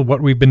 people,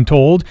 what we've been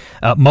told.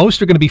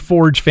 Most are going to be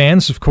Forge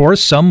fans, of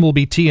course. Some will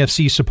be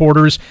TFC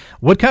supporters.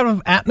 What kind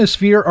of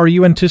atmosphere are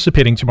you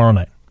anticipating tomorrow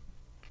night?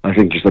 I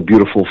think just a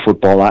beautiful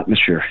football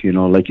atmosphere.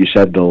 Like you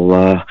said,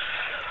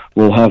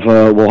 we'll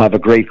have a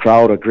great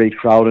crowd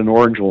in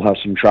orange. We'll have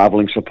some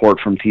traveling support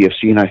from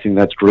TFC, and I think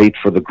that's great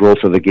for the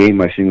growth of the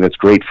game. I think that's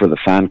great for the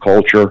fan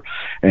culture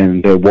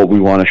and what we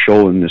want to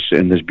show in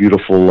this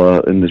beautiful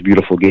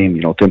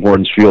game. Tim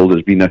Hortons Field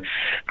has been a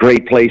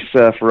great place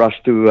for us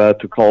to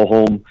call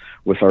home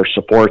with our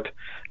support.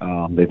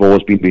 They've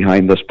always been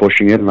behind us,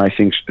 pushing it, and I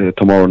think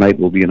tomorrow night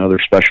will be another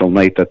special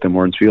night at Tim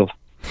Hortons Field.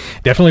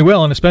 Definitely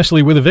will, and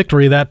especially with a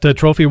victory, that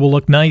trophy will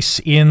look nice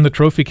in the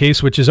trophy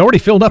case, which is already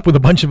filled up with a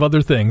bunch of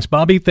other things.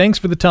 Bobby, thanks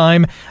for the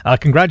time.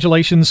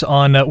 Congratulations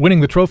on winning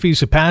the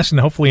trophies past,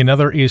 and hopefully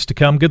another is to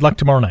come. Good luck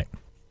tomorrow night.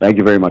 Thank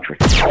you very much, Rick.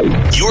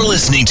 You're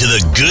listening to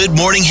the Good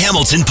Morning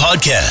Hamilton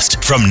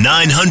podcast from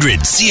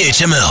 900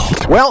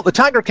 CHML. Well, the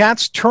Tiger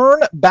Cats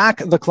turn back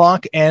the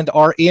clock and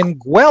are in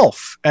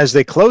Guelph as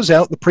they close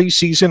out the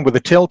preseason with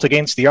a tilt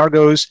against the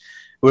Argos,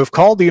 who have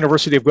called the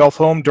University of Guelph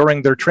home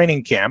during their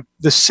training camp.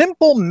 The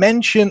simple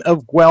mention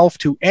of Guelph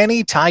to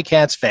any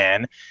Ticats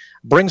fan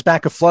brings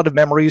back a flood of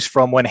memories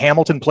from when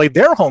Hamilton played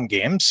their home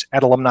games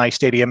at Alumni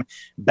Stadium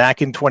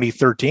back in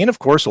 2013. Of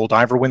course, old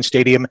Iverwin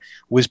Stadium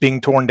was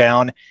being torn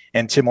down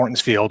and Tim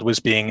Hortons Field was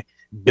being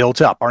built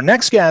up. Our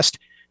next guest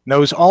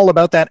knows all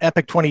about that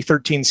epic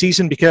 2013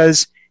 season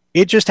because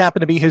it just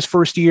happened to be his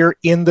first year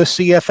in the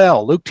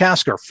CFL. Luke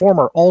Tasker,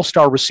 former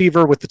all-star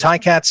receiver with the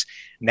Ticats,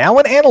 now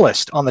an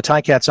analyst on the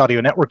Ticats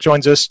Audio Network,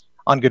 joins us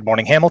on Good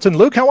Morning Hamilton.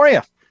 Luke, how are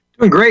you?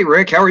 Doing great,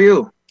 Rick. How are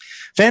you?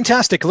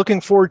 Fantastic. Looking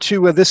forward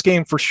to this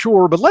game for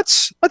sure. But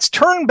let's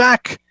turn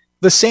back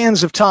the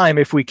sands of time,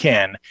 if we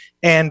can,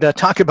 and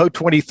talk about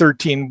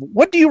 2013.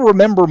 What do you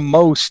remember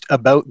most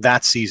about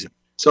that season?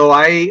 So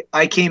I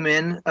came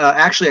in.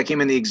 Actually, I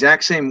came in the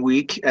exact same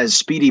week as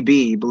Speedy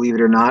B. Believe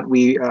it or not,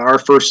 we our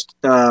first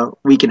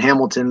week in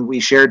Hamilton, we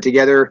shared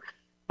together.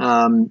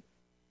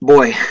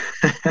 Boy,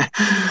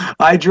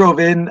 I drove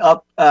in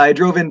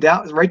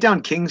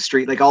down King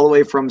Street, like all the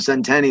way from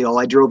Centennial.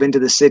 I drove into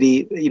the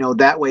city,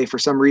 that way for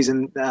some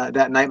reason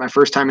that night, my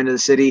first time into the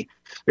city.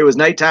 It was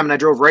nighttime, and I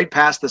drove right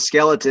past the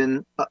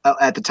skeleton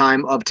at the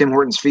time of Tim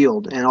Hortons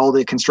Field, and all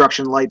the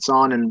construction lights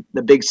on, and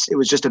it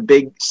was just a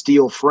big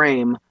steel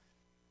frame.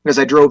 As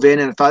I drove in,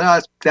 and I thought,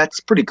 oh, that's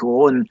pretty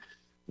cool, and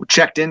we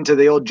checked into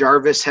the old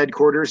Jarvis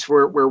headquarters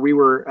where we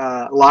were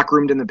locker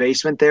roomed in the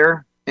basement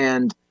there,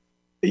 and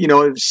it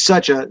was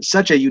such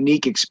a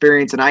unique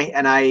experience. And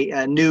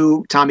I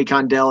knew Tommy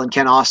Condell and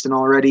Ken Austin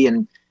already,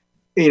 and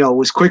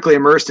was quickly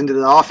immersed into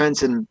the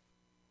offense. And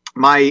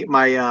I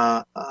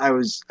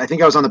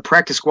think I was on the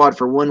practice squad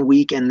for 1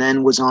 week, and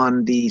then was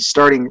on the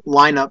starting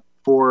lineup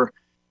for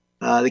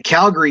the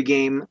Calgary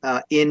game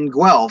in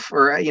Guelph,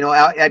 or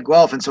out at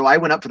Guelph. And so I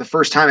went up for the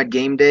first time at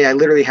game day. I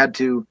literally had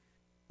to,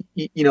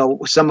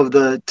 some of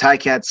the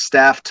Ticats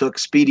staff took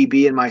Speedy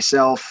B and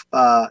myself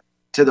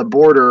to the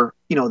border,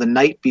 the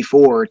night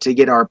before to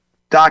get our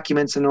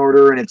documents in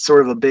order. And it's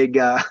sort of a big,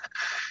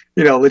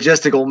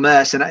 logistical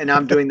mess. And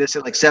I'm doing this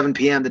at like 7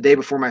 p.m. the day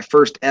before my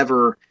first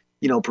ever,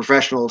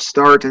 professional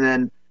start. And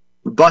then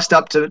we bust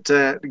up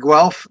to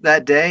Guelph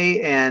that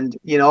day. And,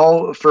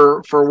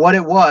 for what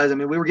it was, I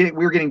mean, we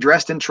were getting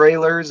dressed in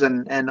trailers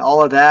and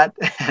all of that.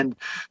 And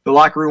the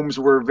locker rooms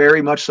were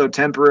very much so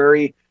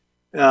temporary.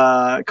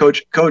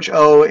 Coach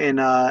O in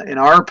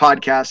our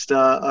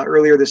podcast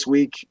earlier this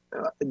week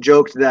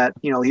joked that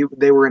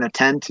they were in a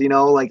tent,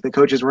 like the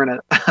coaches were in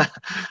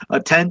a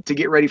tent to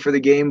get ready for the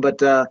game.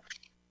 But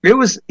it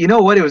was, it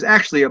was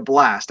actually a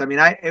blast. I mean,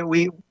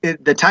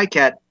 the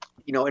Ticat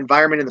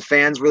environment and the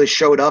fans really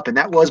showed up, and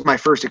that was my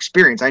first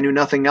experience. I knew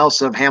nothing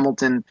else of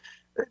Hamilton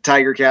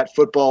Tiger Cat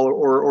football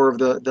or of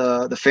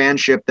the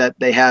fanship that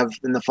they have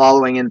in the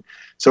following. And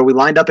so we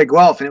lined up at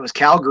Guelph, and it was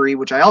Calgary,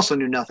 which I also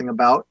knew nothing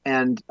about,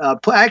 and I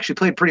actually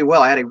played pretty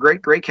well. I had a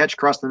great catch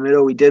across the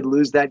middle. We did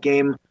lose that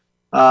game,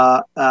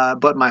 but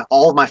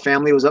all of my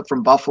family was up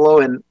from Buffalo,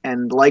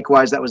 and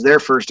likewise, that was their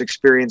first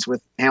experience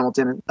with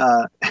Hamilton,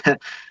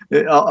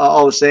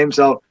 all the same.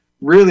 So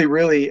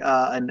really,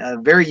 a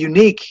very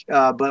unique,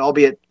 but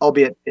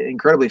albeit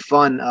incredibly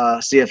fun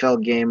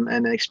CFL game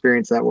and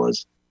experience that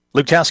was.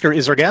 Luke Tasker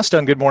is our guest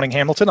on Good Morning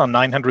Hamilton on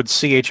 900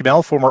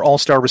 CHML, former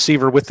all-star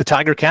receiver with the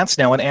Tiger Cats,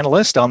 now an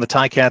analyst on the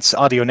Ticats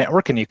audio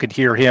network, and you can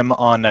hear him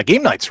on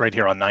game nights right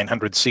here on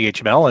 900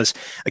 CHML as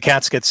the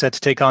Cats get set to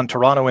take on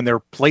Toronto in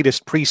their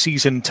latest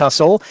preseason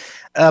tussle.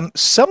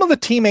 Some of the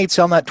teammates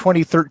on that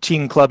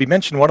 2013 club, you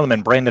mentioned one of them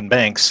in Brandon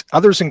Banks.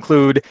 Others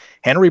include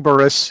Henry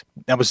Burris,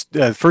 that was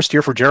first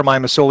year for Jeremiah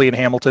Masoli in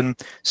Hamilton,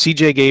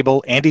 CJ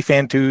Gable, Andy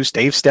Fantus,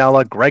 Dave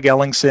Stala, Greg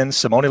Ellingson,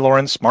 Simone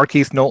Lawrence,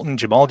 Markeith Knowlton,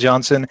 Jamal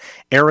Johnson,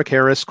 Eric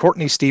Harris,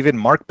 Courtney Stephen,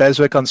 Mark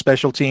Beswick on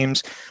special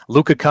teams.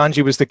 Luca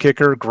Kanji was the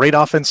kicker. Great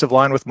offensive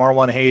line with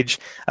Marwan Hage,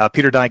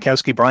 Peter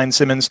Diakowski, Brian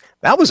Simmons.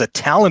 That was a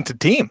talented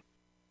team.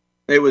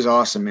 It was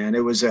awesome, man.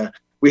 It was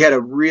we had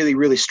a really,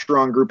 really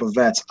strong group of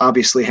vets.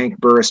 Obviously, Hank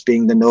Burris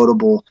being the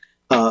notable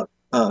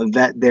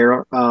vet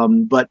there,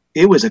 but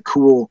it was a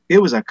cool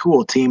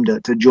team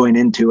to join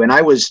into. And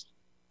I was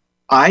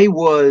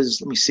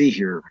let me see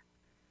here,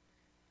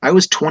 I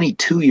was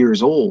 22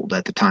 years old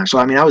at the time. So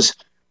I mean, I was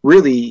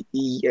really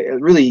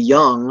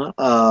young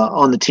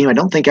on the team. I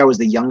don't think I was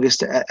the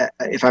youngest,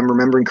 if I'm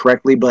remembering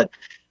correctly, but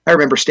I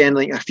remember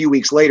standing a few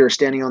weeks later,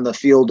 standing on the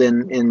field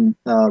in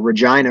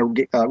Regina,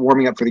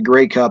 warming up for the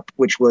Grey Cup,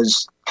 which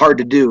was hard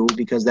to do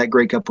because that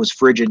Grey Cup was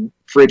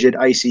frigid,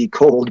 icy,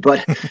 cold.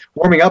 But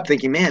warming up,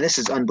 thinking, man, this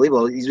is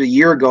unbelievable. A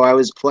year ago, I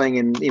was playing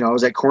I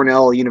was at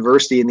Cornell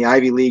University in the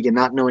Ivy League and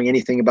not knowing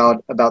anything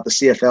about the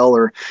CFL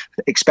or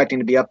expecting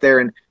to be up there.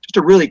 And just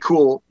a really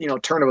cool,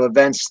 turn of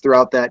events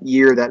throughout that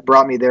year that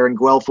brought me there, and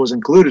Guelph was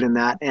included in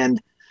that.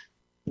 And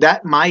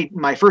that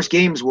my first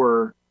games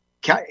were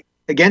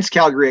against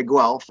Calgary at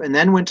Guelph, and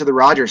then went to the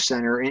Rogers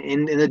Center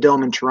in the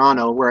Dome in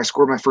Toronto, where I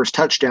scored my first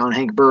touchdown.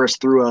 Hank Burris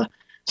threw a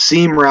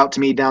seam route to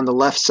me down the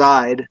left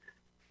side,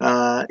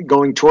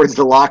 going towards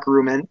the locker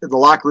room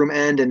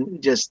end,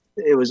 and just,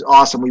 it was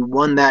awesome. We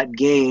won that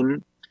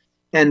game,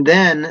 and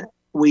then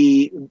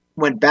we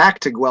went back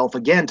to Guelph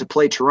again to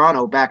play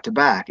Toronto back to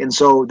back. And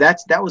so that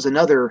was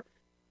another,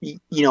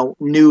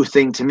 new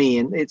thing to me.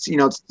 And it's,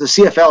 the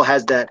CFL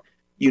has that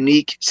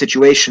unique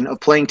situation of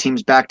playing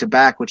teams back to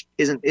back, which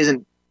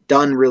isn't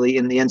done really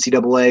in the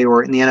NCAA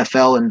or in the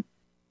NFL. And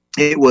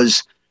it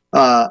was,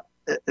 that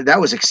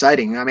was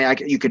exciting. I mean,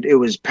 it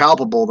was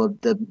palpable,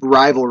 the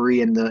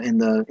rivalry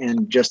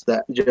and just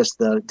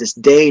the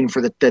disdain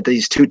that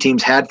these two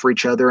teams had for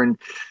each other. And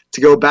to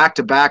go back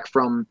to back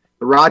from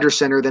the Rogers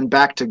Center, then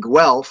back to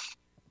Guelph,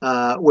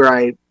 where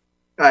I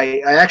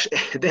I actually,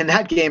 in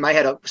that game, I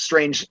had a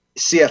strange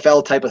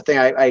CFL type of thing.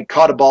 I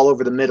caught a ball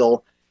over the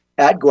middle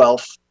at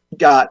Guelph,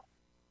 got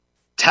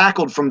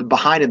tackled from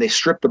behind, and they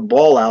stripped the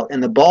ball out,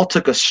 and the ball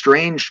took a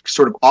strange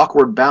sort of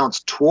awkward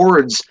bounce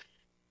towards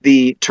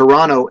the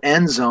Toronto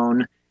end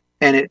zone,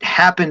 and it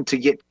happened to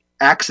get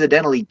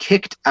accidentally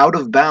kicked out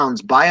of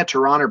bounds by a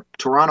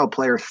Toronto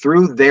player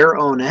through their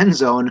own end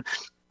zone,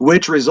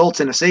 which results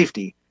in a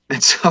safety.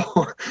 And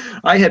so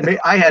I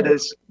had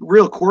this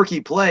real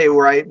quirky play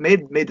where I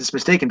made this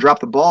mistake and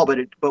dropped the ball,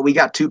 but we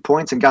got 2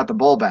 points and got the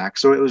ball back.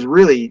 So it was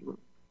really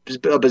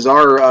a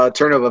bizarre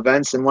turn of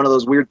events and one of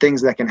those weird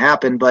things that can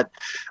happen. But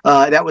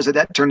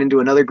that turned into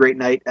another great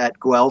night at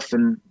Guelph,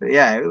 and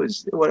yeah, it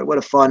was what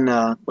a fun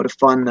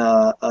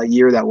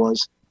year that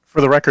was. For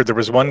the record, there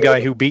was one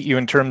guy who beat you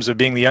in terms of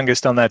being the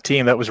youngest on that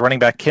team. That was running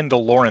back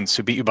Kendall Lawrence,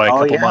 who beat you by a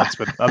couple months,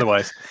 but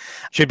otherwise.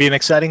 Should be an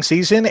exciting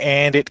season,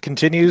 and it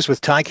continues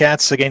with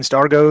Ticats against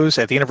Argos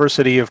at the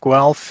University of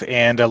Guelph.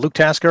 And Luke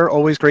Tasker,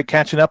 always great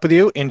catching up with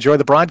you. Enjoy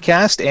the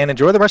broadcast, and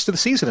enjoy the rest of the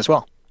season as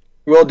well.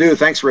 Will do.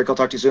 Thanks, Rick. I'll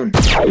talk to you soon.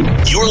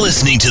 You're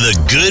listening to the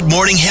Good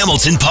Morning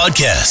Hamilton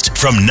podcast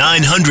from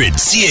 900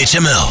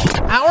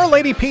 CHML. Our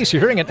Lady Peace,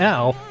 you're hearing it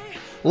now,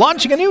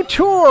 launching a new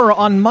tour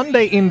on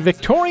Monday in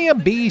Victoria,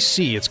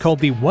 BC. It's called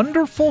the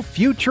Wonderful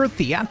Future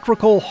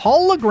Theatrical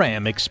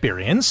Hologram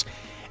Experience,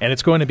 and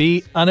it's going to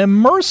be an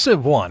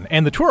immersive one.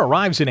 And the tour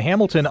arrives in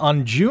Hamilton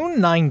on June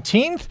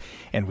 19th,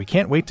 and we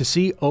can't wait to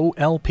see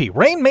OLP.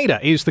 Rain Maida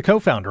is the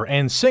co-founder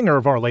and singer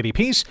of Our Lady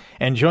Peace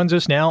and joins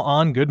us now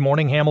on Good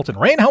Morning Hamilton.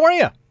 Rain, how are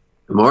you?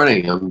 Good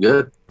morning. I'm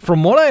good.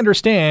 From what I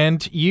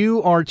understand,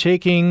 you are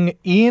taking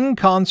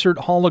in-concert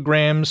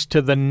holograms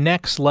to the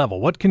next level.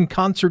 What can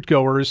concert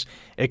goers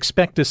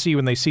expect to see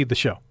when they see the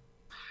show?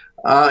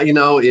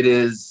 It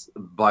is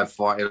by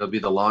far, it'll be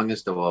the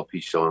longest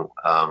OLP show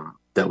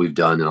that we've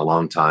done in a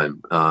long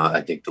time.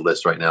 I think the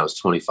list right now is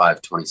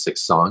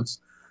 26 songs.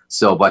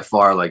 So by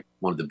far, like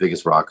one of the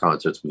biggest rock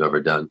concerts we've ever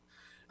done.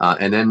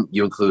 And then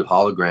you include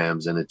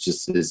holograms, and it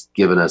just has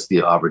given us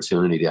the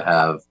opportunity to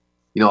have,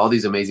 all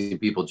these amazing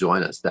people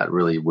join us that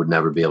really would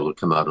never be able to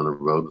come out on the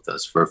road with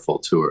us for a full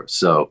tour.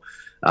 So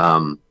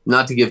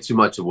not to give too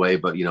much away,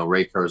 but,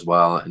 Ray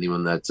Kurzweil,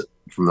 anyone that's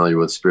familiar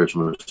with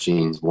Spiritual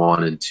Machines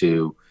 1 and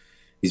 2,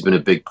 he's been a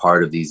big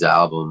part of these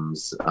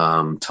albums,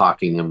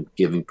 talking and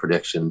giving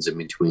predictions in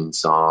between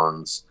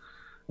songs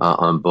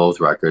on both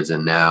records.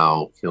 And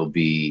now he'll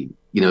be,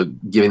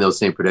 giving those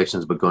same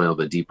predictions, but going a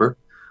little bit deeper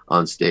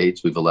on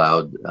stage. We've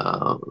allowed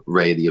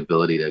Ray the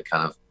ability to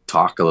kind of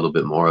talk a little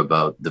bit more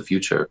about the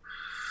future.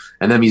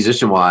 And then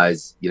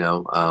musician-wise,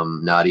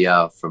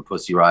 Nadia from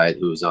Pussy Riot,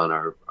 who's on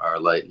our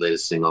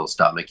latest single,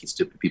 Stop Making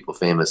Stupid People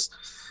Famous.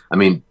 I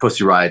mean,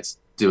 Pussy Riot's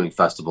doing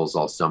festivals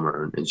all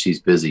summer, and she's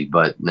busy.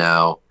 But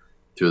now,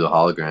 through the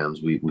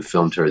holograms, we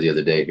filmed her the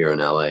other day here in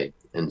LA.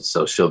 And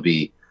so she'll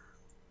be,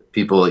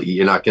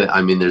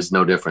 there's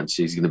no difference.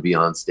 She's going to be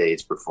on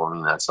stage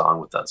performing that song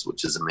with us,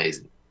 which is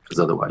amazing, because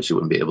otherwise she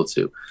wouldn't be able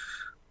to.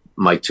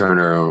 Mike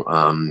Turner,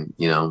 our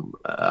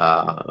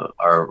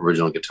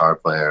original guitar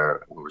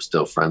player, who we're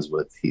still friends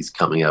with, he's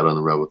coming out on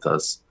the road with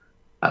us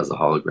as a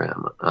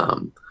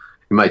hologram.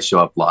 He might show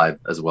up live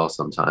as well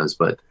sometimes,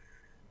 but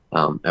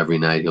every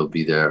night he'll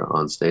be there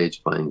on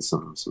stage playing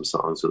some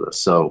songs with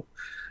us. So,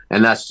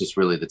 and that's just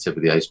really the tip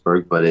of the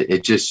iceberg, but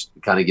it just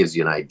kind of gives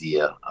you an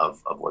idea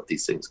of what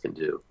these things can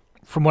do.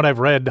 From what I've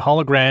read,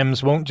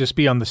 holograms won't just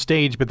be on the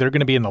stage, but they're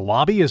going to be in the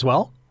lobby as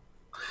well?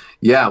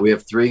 Yeah, we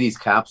have 3 of these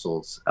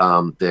capsules.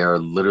 They're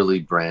literally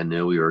brand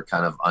new. We were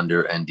kind of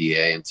under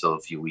NDA until a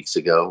few weeks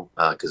ago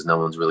because no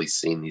one's really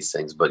seen these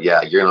things. But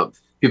yeah,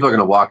 people are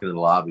gonna walk into the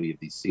lobby of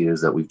these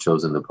theaters that we've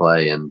chosen to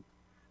play and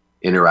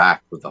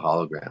interact with the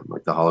hologram.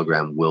 Like the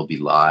hologram will be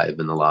live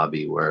in the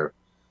lobby where,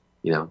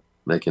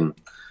 they can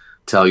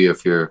tell you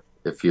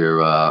if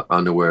your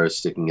underwear is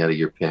sticking out of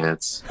your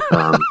pants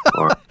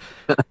or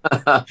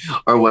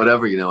or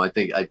whatever. I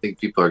think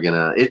people are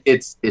gonna.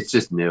 It's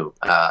just new.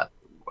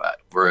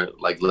 We're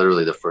like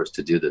literally the first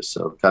to do this,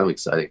 so kind of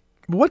exciting.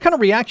 What kind of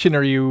reaction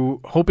are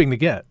you hoping to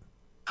get?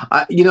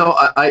 I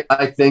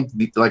think,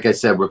 like I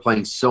said, we're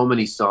playing so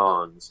many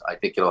songs. I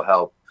think it'll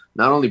help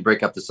not only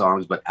break up the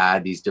songs, but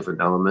add these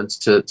different elements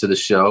to the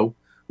show,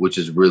 which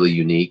is really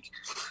unique.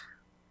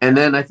 And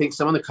then I think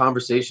some of the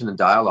conversation and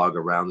dialogue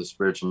around the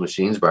Spiritual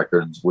Machines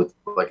records with,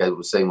 like I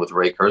was saying, with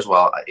Ray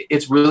Kurzweil,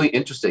 it's really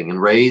interesting.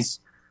 And Ray's,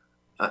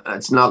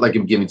 it's not like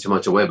I'm giving too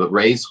much away, but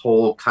Ray's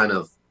whole kind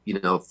of,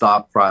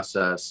 thought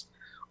process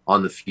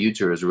on the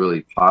future is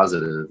really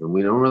positive, and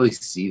we don't really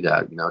see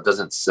that. It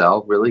doesn't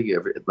sell really.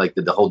 Like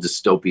the whole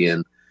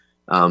dystopian,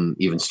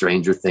 even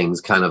Stranger Things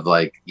kind of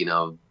like,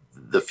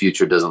 the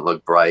future doesn't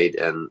look bright,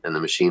 and the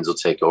machines will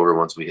take over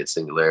once we hit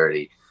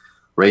singularity.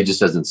 Ray just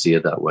doesn't see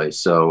it that way.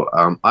 So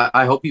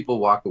I hope people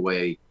walk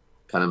away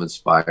kind of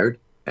inspired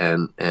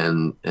and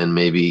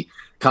maybe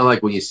kind of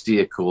like when you see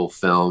a cool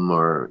film,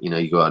 or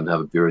you go out and have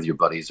a beer with your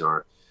buddies,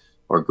 or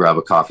grab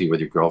a coffee with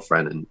your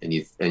girlfriend and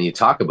you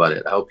talk about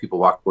it. I hope people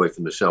walk away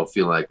from the show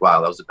feeling like, wow,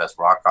 that was the best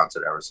rock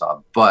concert I ever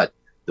saw. But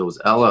those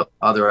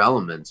other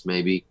elements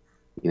maybe,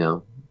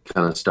 kind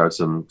kind of start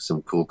some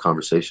cool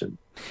conversation.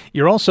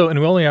 You're also, and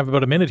we only have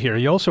about a minute here,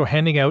 you're also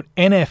handing out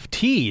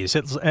NFTs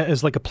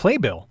as like a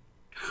playbill.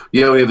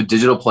 Yeah, we have a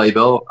digital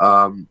playbill.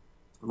 A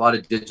lot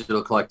of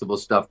digital collectible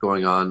stuff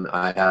going on.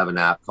 I have an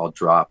app called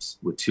Drops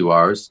with 2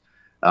 R's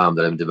that I've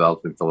been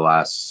developing for the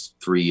last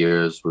 3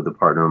 years with a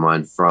partner of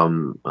mine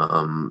from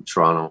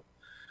Toronto,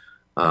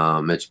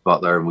 Mitch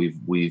Butler. And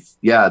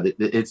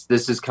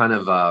this is kind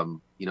of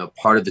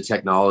part of the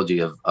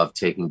technology of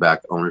taking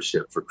back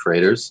ownership for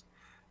creators.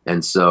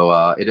 And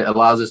so it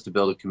allows us to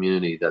build a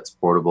community that's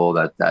portable,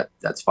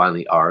 that's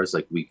finally ours.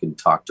 Like, we can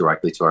talk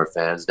directly to our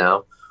fans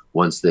now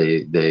once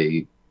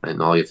they and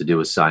all you have to do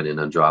is sign in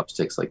on Drops. It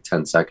takes like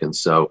 10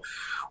 seconds. So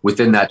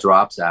within that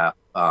Drops app,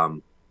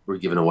 we're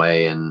giving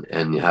away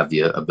and you have the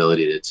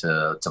ability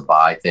to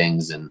buy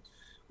things and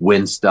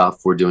win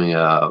stuff. We're doing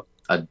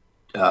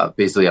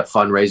basically a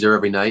fundraiser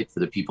every night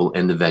for the people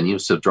in the venue.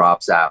 So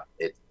Drops app,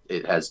 it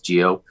has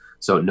geo,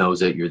 so it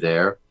knows that you're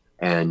there,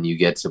 and you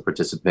get to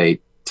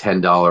participate.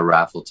 $10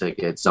 raffle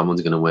ticket.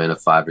 Someone's going to win a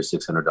 $500 or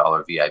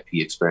 $600 VIP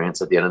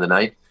experience at the end of the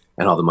night,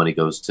 and all the money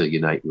goes to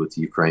unite with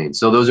Ukraine.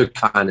 So those are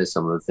kind of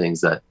some of the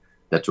things that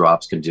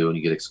Drops can do, and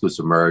you get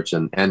exclusive merch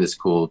and this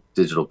cool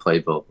digital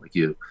playbill like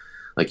you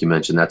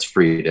mentioned. That's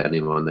free to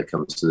anyone that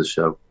comes to the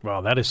show.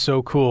 Wow, that is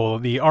so cool.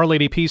 The Our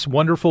Lady Peace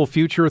Wonderful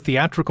Future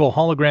Theatrical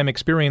Hologram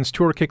Experience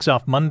Tour kicks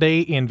off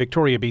Monday in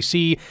Victoria,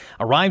 BC.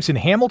 Arrives in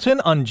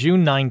Hamilton on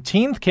June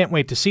 19th. Can't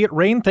wait to see it.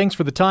 Rain, thanks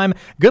for the time.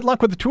 Good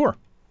luck with the tour.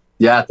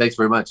 Yeah, thanks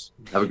very much.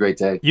 Have a great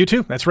day. You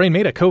too. That's Rain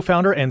Maida,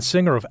 co-founder and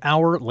singer of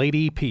Our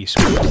Lady Peace.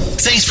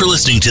 Thanks for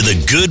listening to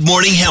the Good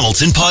Morning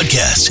Hamilton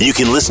podcast. You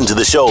can listen to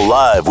the show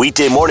live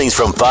weekday mornings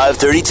from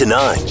 5:30 to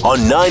 9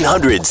 on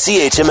 900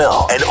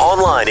 CHML and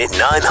online at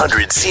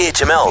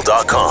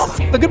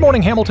 900CHML.com. The Good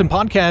Morning Hamilton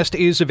podcast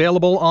is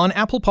available on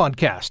Apple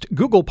Podcast,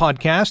 Google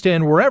Podcast,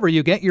 and wherever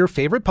you get your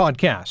favorite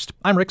podcast.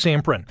 I'm Rick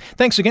Zamprin.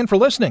 Thanks again for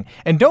listening.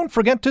 And don't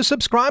forget to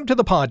subscribe to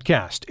the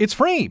podcast. It's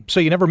free, so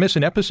you never miss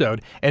an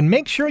episode. And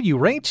make sure you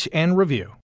rate and review.